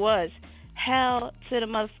response was, hell to the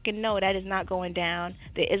motherfucking no, that is not going down.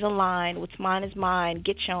 There is a line. What's mine is mine.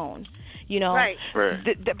 Get shown. Right.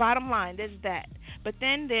 The bottom line, there's that. But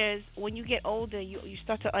then there's, when you get older, you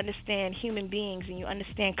start to understand human beings and you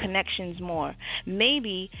understand connections more.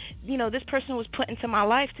 Maybe, this person was put into my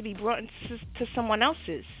life to be brought into to someone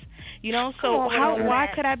else's. So why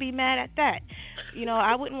could I be mad at that?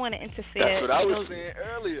 I wouldn't want to interfere. That's what I was saying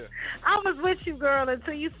earlier. I was with you, girl,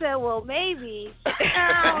 until you said, well, maybe. That's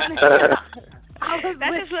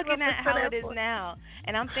just looking at how it is now.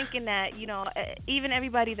 And I'm thinking that, even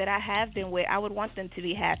everybody that I have been with, I would want them to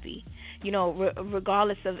be happy,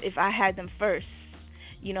 regardless of if I had them first.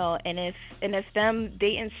 And if them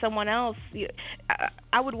dating someone else,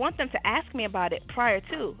 I would want them to ask me about it prior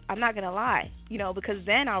to. I'm not gonna lie, because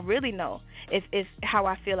then I'll really know if how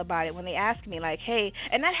I feel about it when they ask me, like, hey,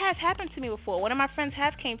 and that has happened to me before. One of my friends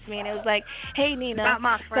have came to me and it was like, hey, Nina,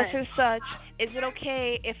 such and such, is it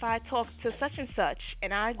okay if I talk to such and such?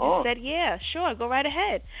 And I just said, yeah, sure, go right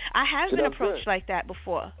ahead. I have been approached like that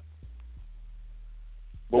before.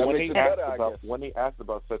 But when he asked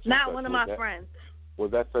about such and such, not one of my friends.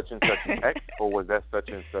 Was that such and such an ex, or was that such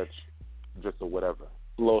and such just a whatever?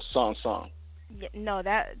 A little song. Yeah, no,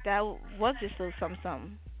 that was just a little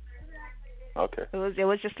something. Okay. It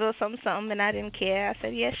was just a little something, and I didn't care. I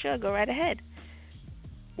said, yeah, sure, go right ahead.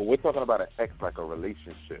 But we're talking about an ex, like a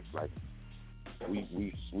relationship, like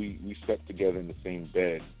we slept together in the same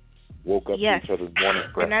bed, woke up to each other's morning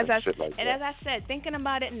breath and shit like that. And as I said, thinking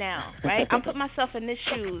about it now, right? I'm putting myself in these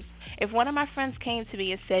shoes. If one of my friends came to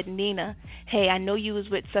me and said, Nina, hey, I know you was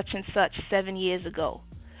with such and such 7 years ago,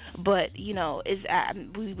 but,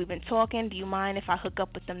 we've been talking. Do you mind if I hook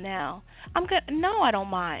up with them now? I'm good. No, I don't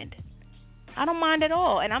mind. I don't mind at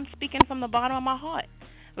all. And I'm speaking from the bottom of my heart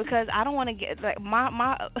because I don't want to get, like,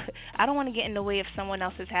 I don't want to get in the way of someone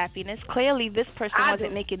else's happiness. Clearly, this person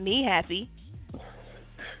wasn't making me happy.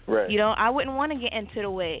 Right. I wouldn't want to get into the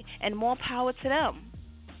way. And more power to them.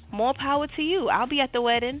 More power to you. I'll be at the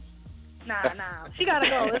wedding. Nah. She gotta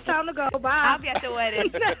go. It's time to go. Bye. I'll be at the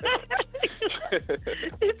wedding.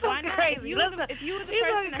 It's Why not? crazy. If you were the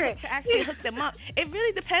person to actually hook them up, it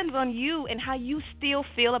really depends on you and how you still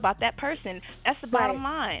feel about that person. That's the bottom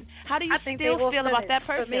line. How do you still feel about that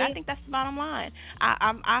person? I think that's the bottom line.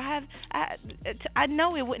 I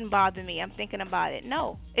know it wouldn't bother me. I'm thinking about it.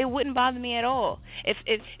 No, it wouldn't bother me at all. If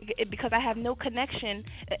because I have no connection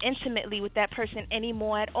intimately with that person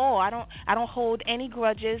anymore at all. I don't hold any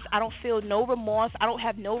grudges. I don't feel no remorse. I don't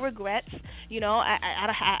have no regrets. To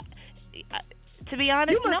be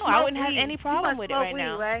honest, no, I wouldn't have any problem with it right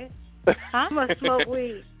now. Right? Huh? You must smoke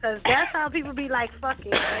weed, because that's how people be like, fuck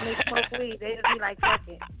it, when they smoke weed. They just be like, fuck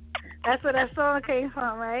it. That's where that song came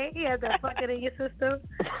from, right? You had that fuck it in your system.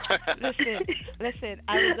 Listen,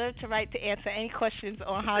 I reserve the right to answer any questions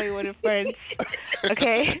on Hollywood and Friends,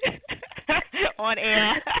 okay? On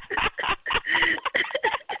air.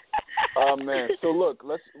 Oh man, so look,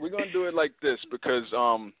 we're gonna do it like this because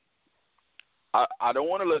I don't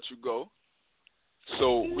want to let you go,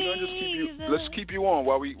 so we're gonna just let's keep you on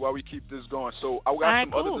while we keep this going. So I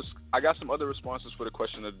got some other responses for the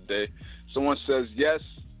question of the day. Someone says yes,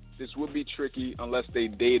 this would be tricky unless they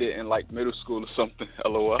dated in like middle school or something.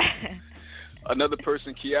 LOL. Another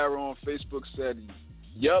person, Kiara on Facebook, said,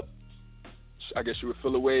 "Yup." I guess you would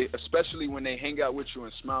feel away, especially when they hang out with you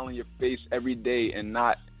and smile in your face every day and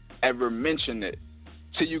not ever mention it,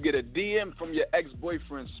 till you get a DM from your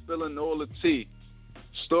ex-boyfriend spilling all the tea.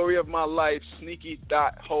 Story of my life, sneaky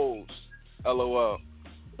dot holes. LOL.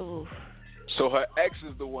 Ooh. So her ex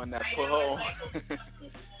is the one that put her on.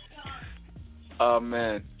 Oh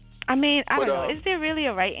man. I mean, I don't know. Is there really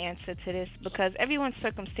a right answer to this? Because everyone's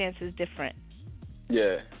circumstance is different.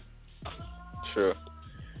 Yeah. Sure.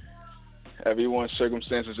 Everyone's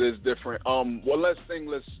circumstances is different. One last thing.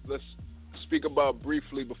 Let's speak about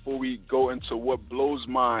briefly before we go into what blows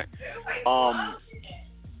mine.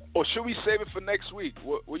 Or should we save it for next week?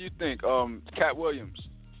 What do you think? Katt Williams.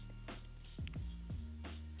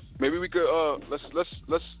 Maybe we could let's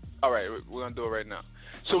all right, we're gonna do it right now.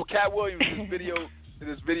 So Katt Williams,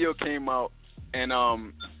 this video came out and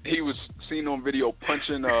he was seen on video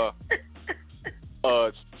punching a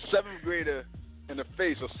 7th grader in the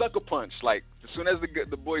face, a sucker punch. Like as soon as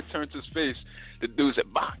the boy turned his face, the dude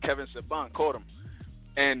said, "Bah!" Kevin said, "Bah!" Caught him,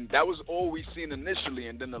 and that was all we seen initially.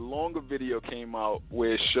 And then the longer video came out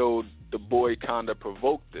where it showed the boy kind of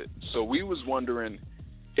provoked it. So we was wondering,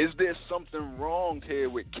 is there something wrong here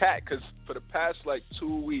with Katt? Because for the past like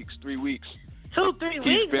 3 weeks, 3 weeks,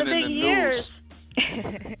 he's been in the years.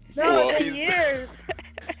 news. Years.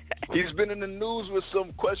 He's been in the news with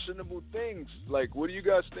some questionable things. Like, what do you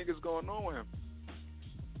guys think is going on with him?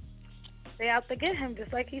 They out to get him,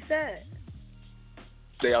 just like he said.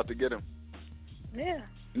 They out to get him. Yeah.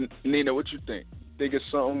 Nina, what you think? Think it's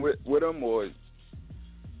something with him, or?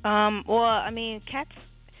 Well, I mean, Katt,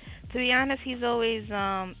 to be honest, he's always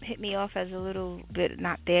hit me off as a little bit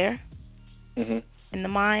not there in the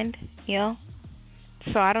mind, you know.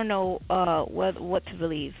 So I don't know what to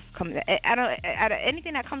believe. I don't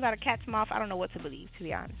anything that comes out of Katt's mouth. I don't know what to believe, to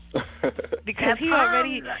be honest, because he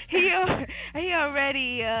already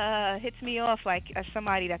hits me off like as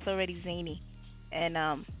somebody that's already zany, and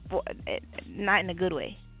not in a good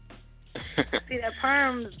way. See that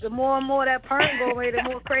perm? The more and more that perm go away, the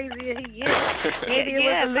more crazier he gets. Maybe it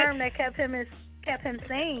was the perm that kept him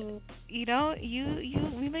sane. You know,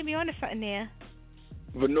 we may be onto something there.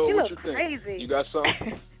 Venor, you what look you think? Crazy. You got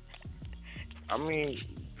something? I mean,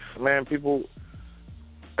 man,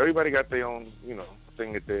 everybody got their own,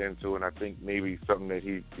 thing that they're into, and I think maybe something that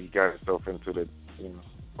he got himself into that,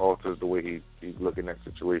 alters the way he's looking at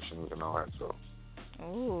situations and all that. So.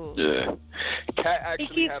 Ooh. Yeah. Katt actually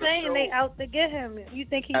he keeps had saying a show they out to get him. You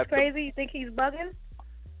think he's crazy? You think he's bugging?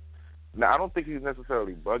 No, I don't think he's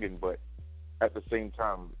necessarily bugging, but at the same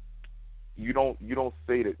time, you don't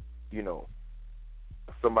say that,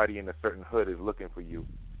 somebody in a certain hood is looking for you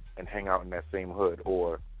and hang out in that same hood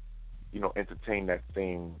or, entertain that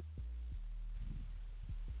same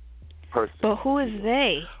person. But who is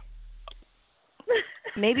they?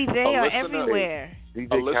 Maybe they are everywhere.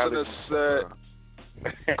 A listener said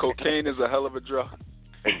cocaine is a hell of a drug.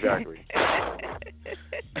 Exactly.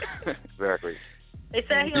 Exactly. They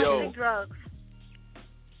said he don't take drugs.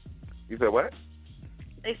 You said what?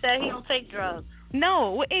 They said he don't take drugs.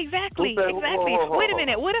 No, exactly. Whoa. Wait a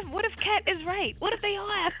minute. What if Katt is right? What if they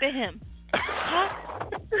are after him? Huh?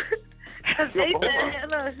 They said,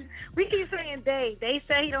 look, we keep saying they. They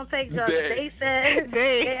said he don't take drugs. They said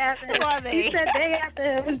they after him. Who are they? He said they after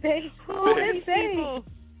him. Who is they?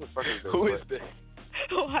 Who is they?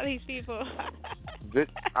 Who are these people?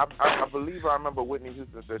 I believe I remember Whitney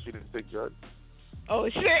Houston said she didn't take drugs. Oh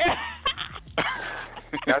shit.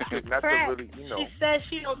 That's a really, She said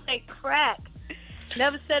she don't take crack.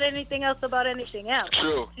 Never said anything else about anything else.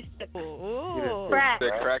 True. She said, crack.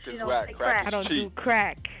 Crack is whack. Crack is I don't cheap. do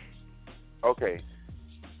crack. Okay.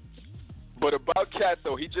 But about Katt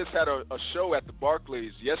though, he just had a show at the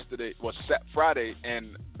Barclays Friday,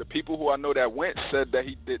 and the people who I know that went said that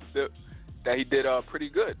he did pretty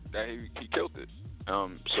good. That he killed it.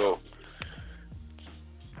 So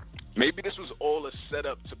maybe this was all a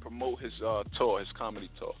setup to promote his tour, his comedy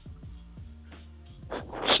tour.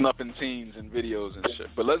 Snuffing teens and videos and shit.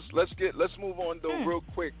 But let's move on though real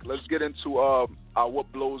quick. Let's get into our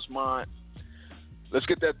what blows mine. Let's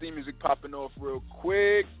get that theme music popping off real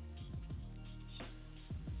quick.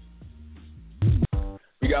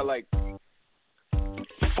 We got like 4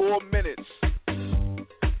 minutes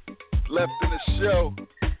left in the show.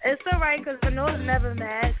 It's all right because Venor's never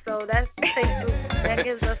mad, so that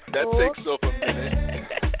gives us that full. takes off a minute.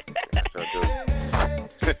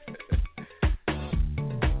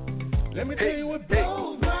 Let me tell you what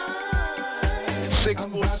blows mine.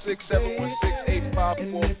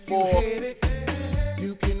 646-716-8544.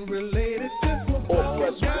 You can relate it to or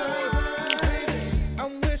press 1.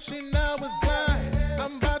 I'm wishing I was blind.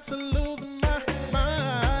 I'm about to lose my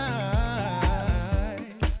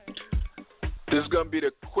mind. This is gonna be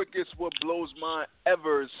the quickest what blows mine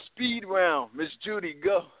ever. Speed round. Miss Judy,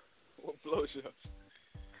 go. What blows yours?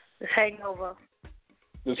 This hangover.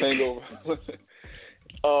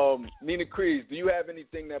 Nina Creese, do you have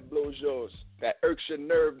anything that blows yours, that irks your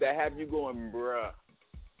nerve, that have you going, bruh?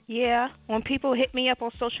 Yeah, when people hit me up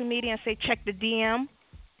on social media and say, check the DM.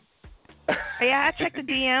 Yeah, I checked the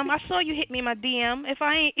DM. I saw you hit me in my DM. If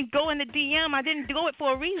I ain't go in the DM, I didn't do it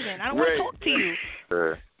for a reason. I don't want to talk to you.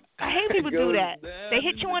 I hate people do that. They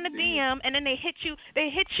hit you on the DM and then they hit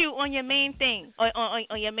you on your main thing,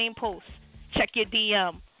 on your main post. Check your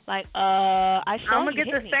DM. Like, I saw I'm going to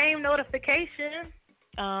get the same notification.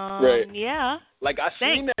 Right. Yeah. Like, I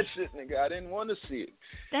seen that shit, nigga. I didn't want to see it.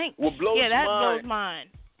 Thanks. What blows blows mine.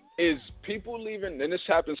 Is people leaving, and this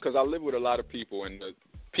happens because I live with a lot of people, and the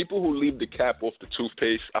people who leave the cap off the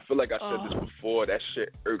toothpaste, I feel like I said this before, that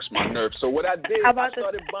shit irks my nerves. So what I did, I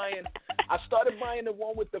started buying the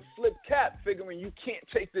one with the flip cap, figuring you can't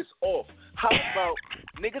take this off. How about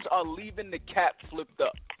niggas are leaving the cap flipped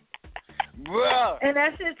up? Bruh. And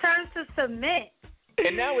that shit turns to cement.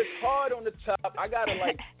 And now it's hard on the top. I gotta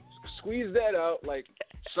like squeeze that out. Like,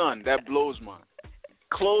 son, that blows mine.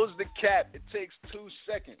 Close the cap. It takes 2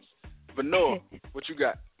 seconds. Venor, what you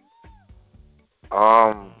got?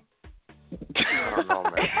 I don't know,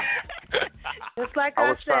 man. It's like I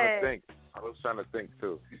was trying to think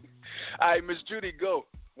too. All right, Miss Judy, go.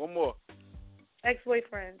 One more.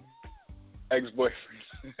 Ex-boyfriends.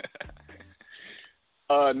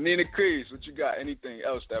 Nina Creese, what you got? Anything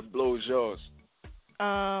else that blows yours?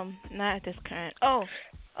 Not at this current. Oh,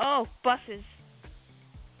 buses.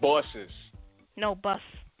 Bosses. No,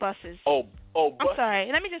 buses. Oh, Oh, I'm sorry.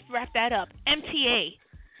 Let me just wrap that up. MTA.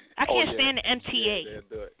 I can't stand the MTA. Yeah,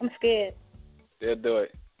 they'll do it. I'm scared. They'll do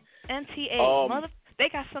it. MTA. They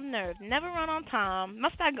got some nerve. Never run on time.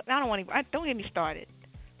 Don't get me started.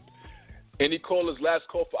 Any callers, last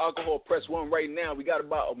call for alcohol, press 1 right now. We got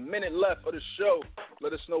about a minute left of the show.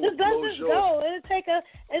 Let us know what flow is yours. Go. It'll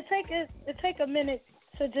take a minute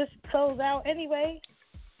to just close out anyway.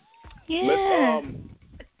 Yeah.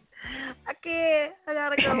 I can't. I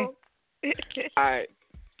gotta go. All right.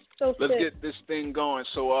 So let's get this thing going.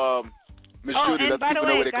 So, Miss Judy, let's by the know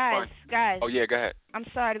way, where they can find. guys. Oh yeah, go ahead. I'm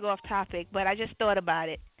sorry to go off topic, but I just thought about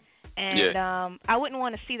it. And I wouldn't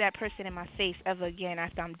want to see that person in my face ever again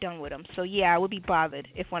after I'm done with them. So, yeah, I would be bothered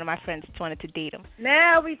if one of my friends wanted to date him.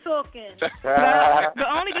 Now we talking. But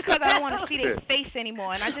only because I don't want to see their face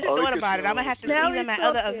anymore. And I just thought about it. I'm going to have to see them at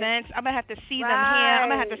other events. I'm going to have to see them here. I'm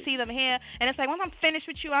going to have to see them here. And it's like, once I'm finished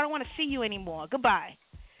with you, I don't want to see you anymore. Goodbye.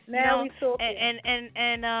 Now we talking.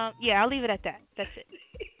 And I'll leave it at that. That's it.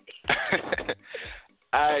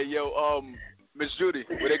 All right, yo, Miss Judy,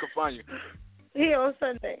 where they can find you? Here on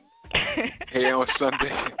Sunday. Here on Sunday.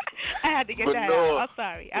 I had to get that out. I'm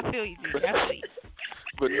sorry. I feel you, Judy. I feel you.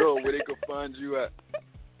 But no, where they can find you at?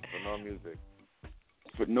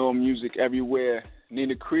 Venor Music everywhere.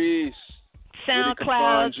 Nina Creese.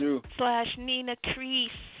 SoundCloud/Nina Creese.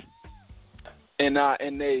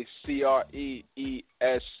 NINACREESE.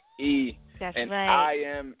 That's and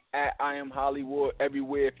right. I am Hollie Wood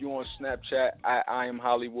everywhere. If you're on Snapchat, I am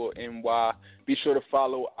Hollie Wood NY. Be sure to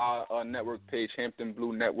follow our network page, Hampton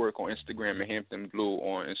Blue Network on Instagram, and Hampton Blue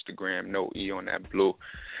on Instagram. No E on that blue.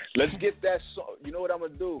 Let's get that song. You know what I'm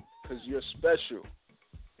gonna do? Because you're special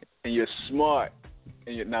and you're smart.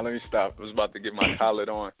 And now let me stop. I was about to get my collar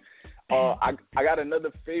on. I got another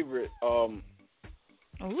favorite from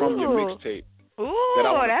your mixtape.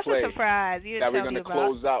 Ooh, that's a surprise. That we're gonna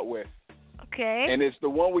close out with. Okay. And it's the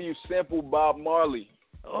one where you sample Bob Marley.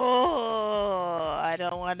 Oh, I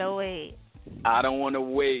don't want to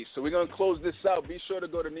wait. So we're going to close this out. Be sure to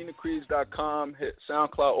go to ninacreese.com, hit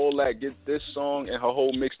SoundCloud, all that. Get this song and her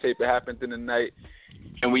whole mixtape. It happened in the night.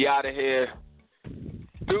 And we out of here.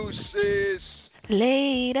 Deuces.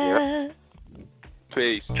 Later. Yep.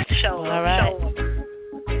 Peace. Show. All right.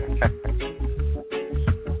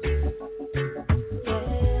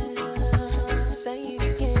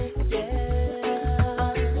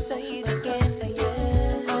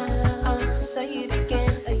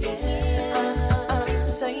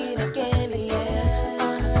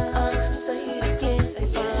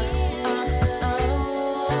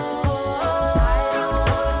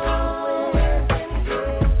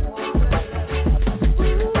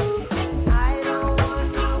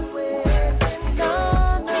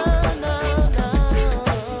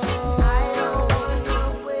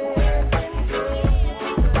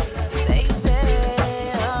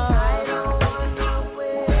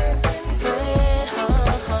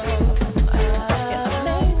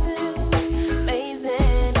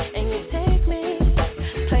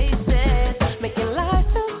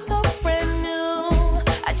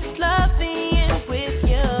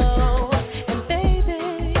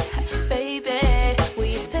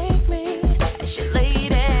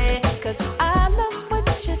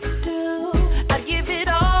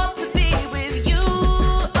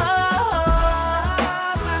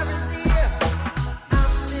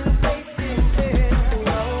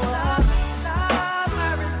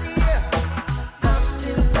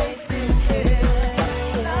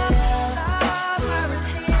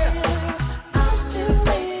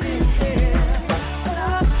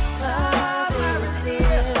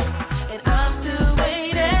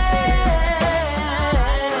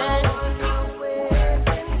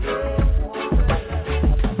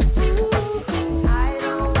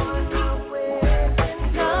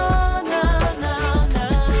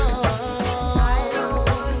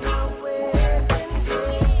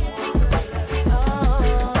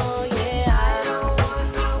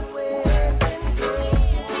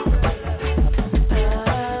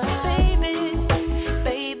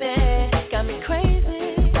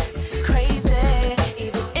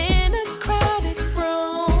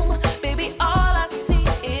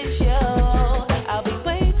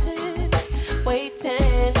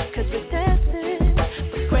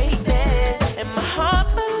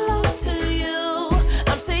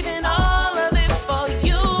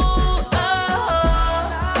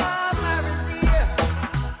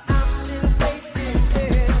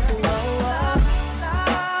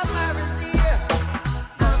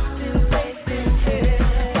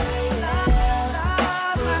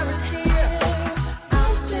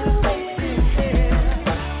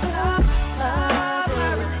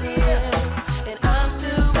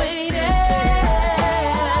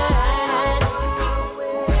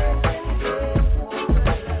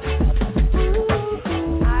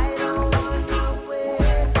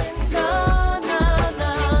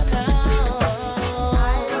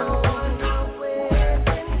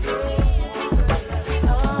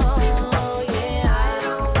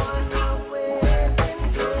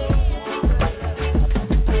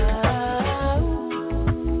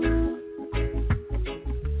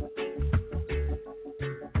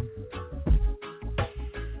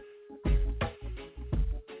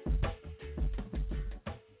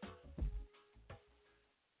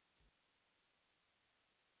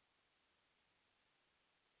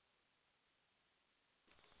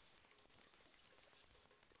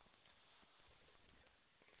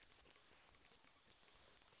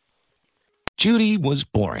 Judy was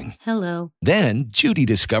boring. Hello. Then Judy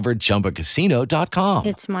discovered ChumbaCasino.com.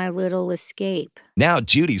 It's my little escape. Now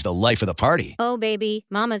Judy's the life of the party. Oh, baby,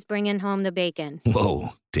 mama's bringing home the bacon. Whoa,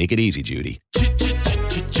 take it easy, Judy.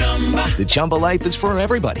 The Chumba life is for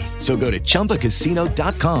everybody. So go to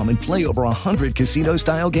ChumbaCasino.com and play over 100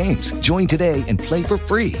 casino-style games. Join today and play for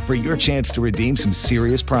free for your chance to redeem some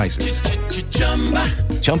serious prizes.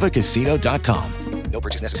 ChumbaCasino.com. No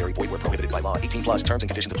purchase necessary. Void where prohibited by law. 18+ terms and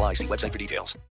conditions apply. See website for details.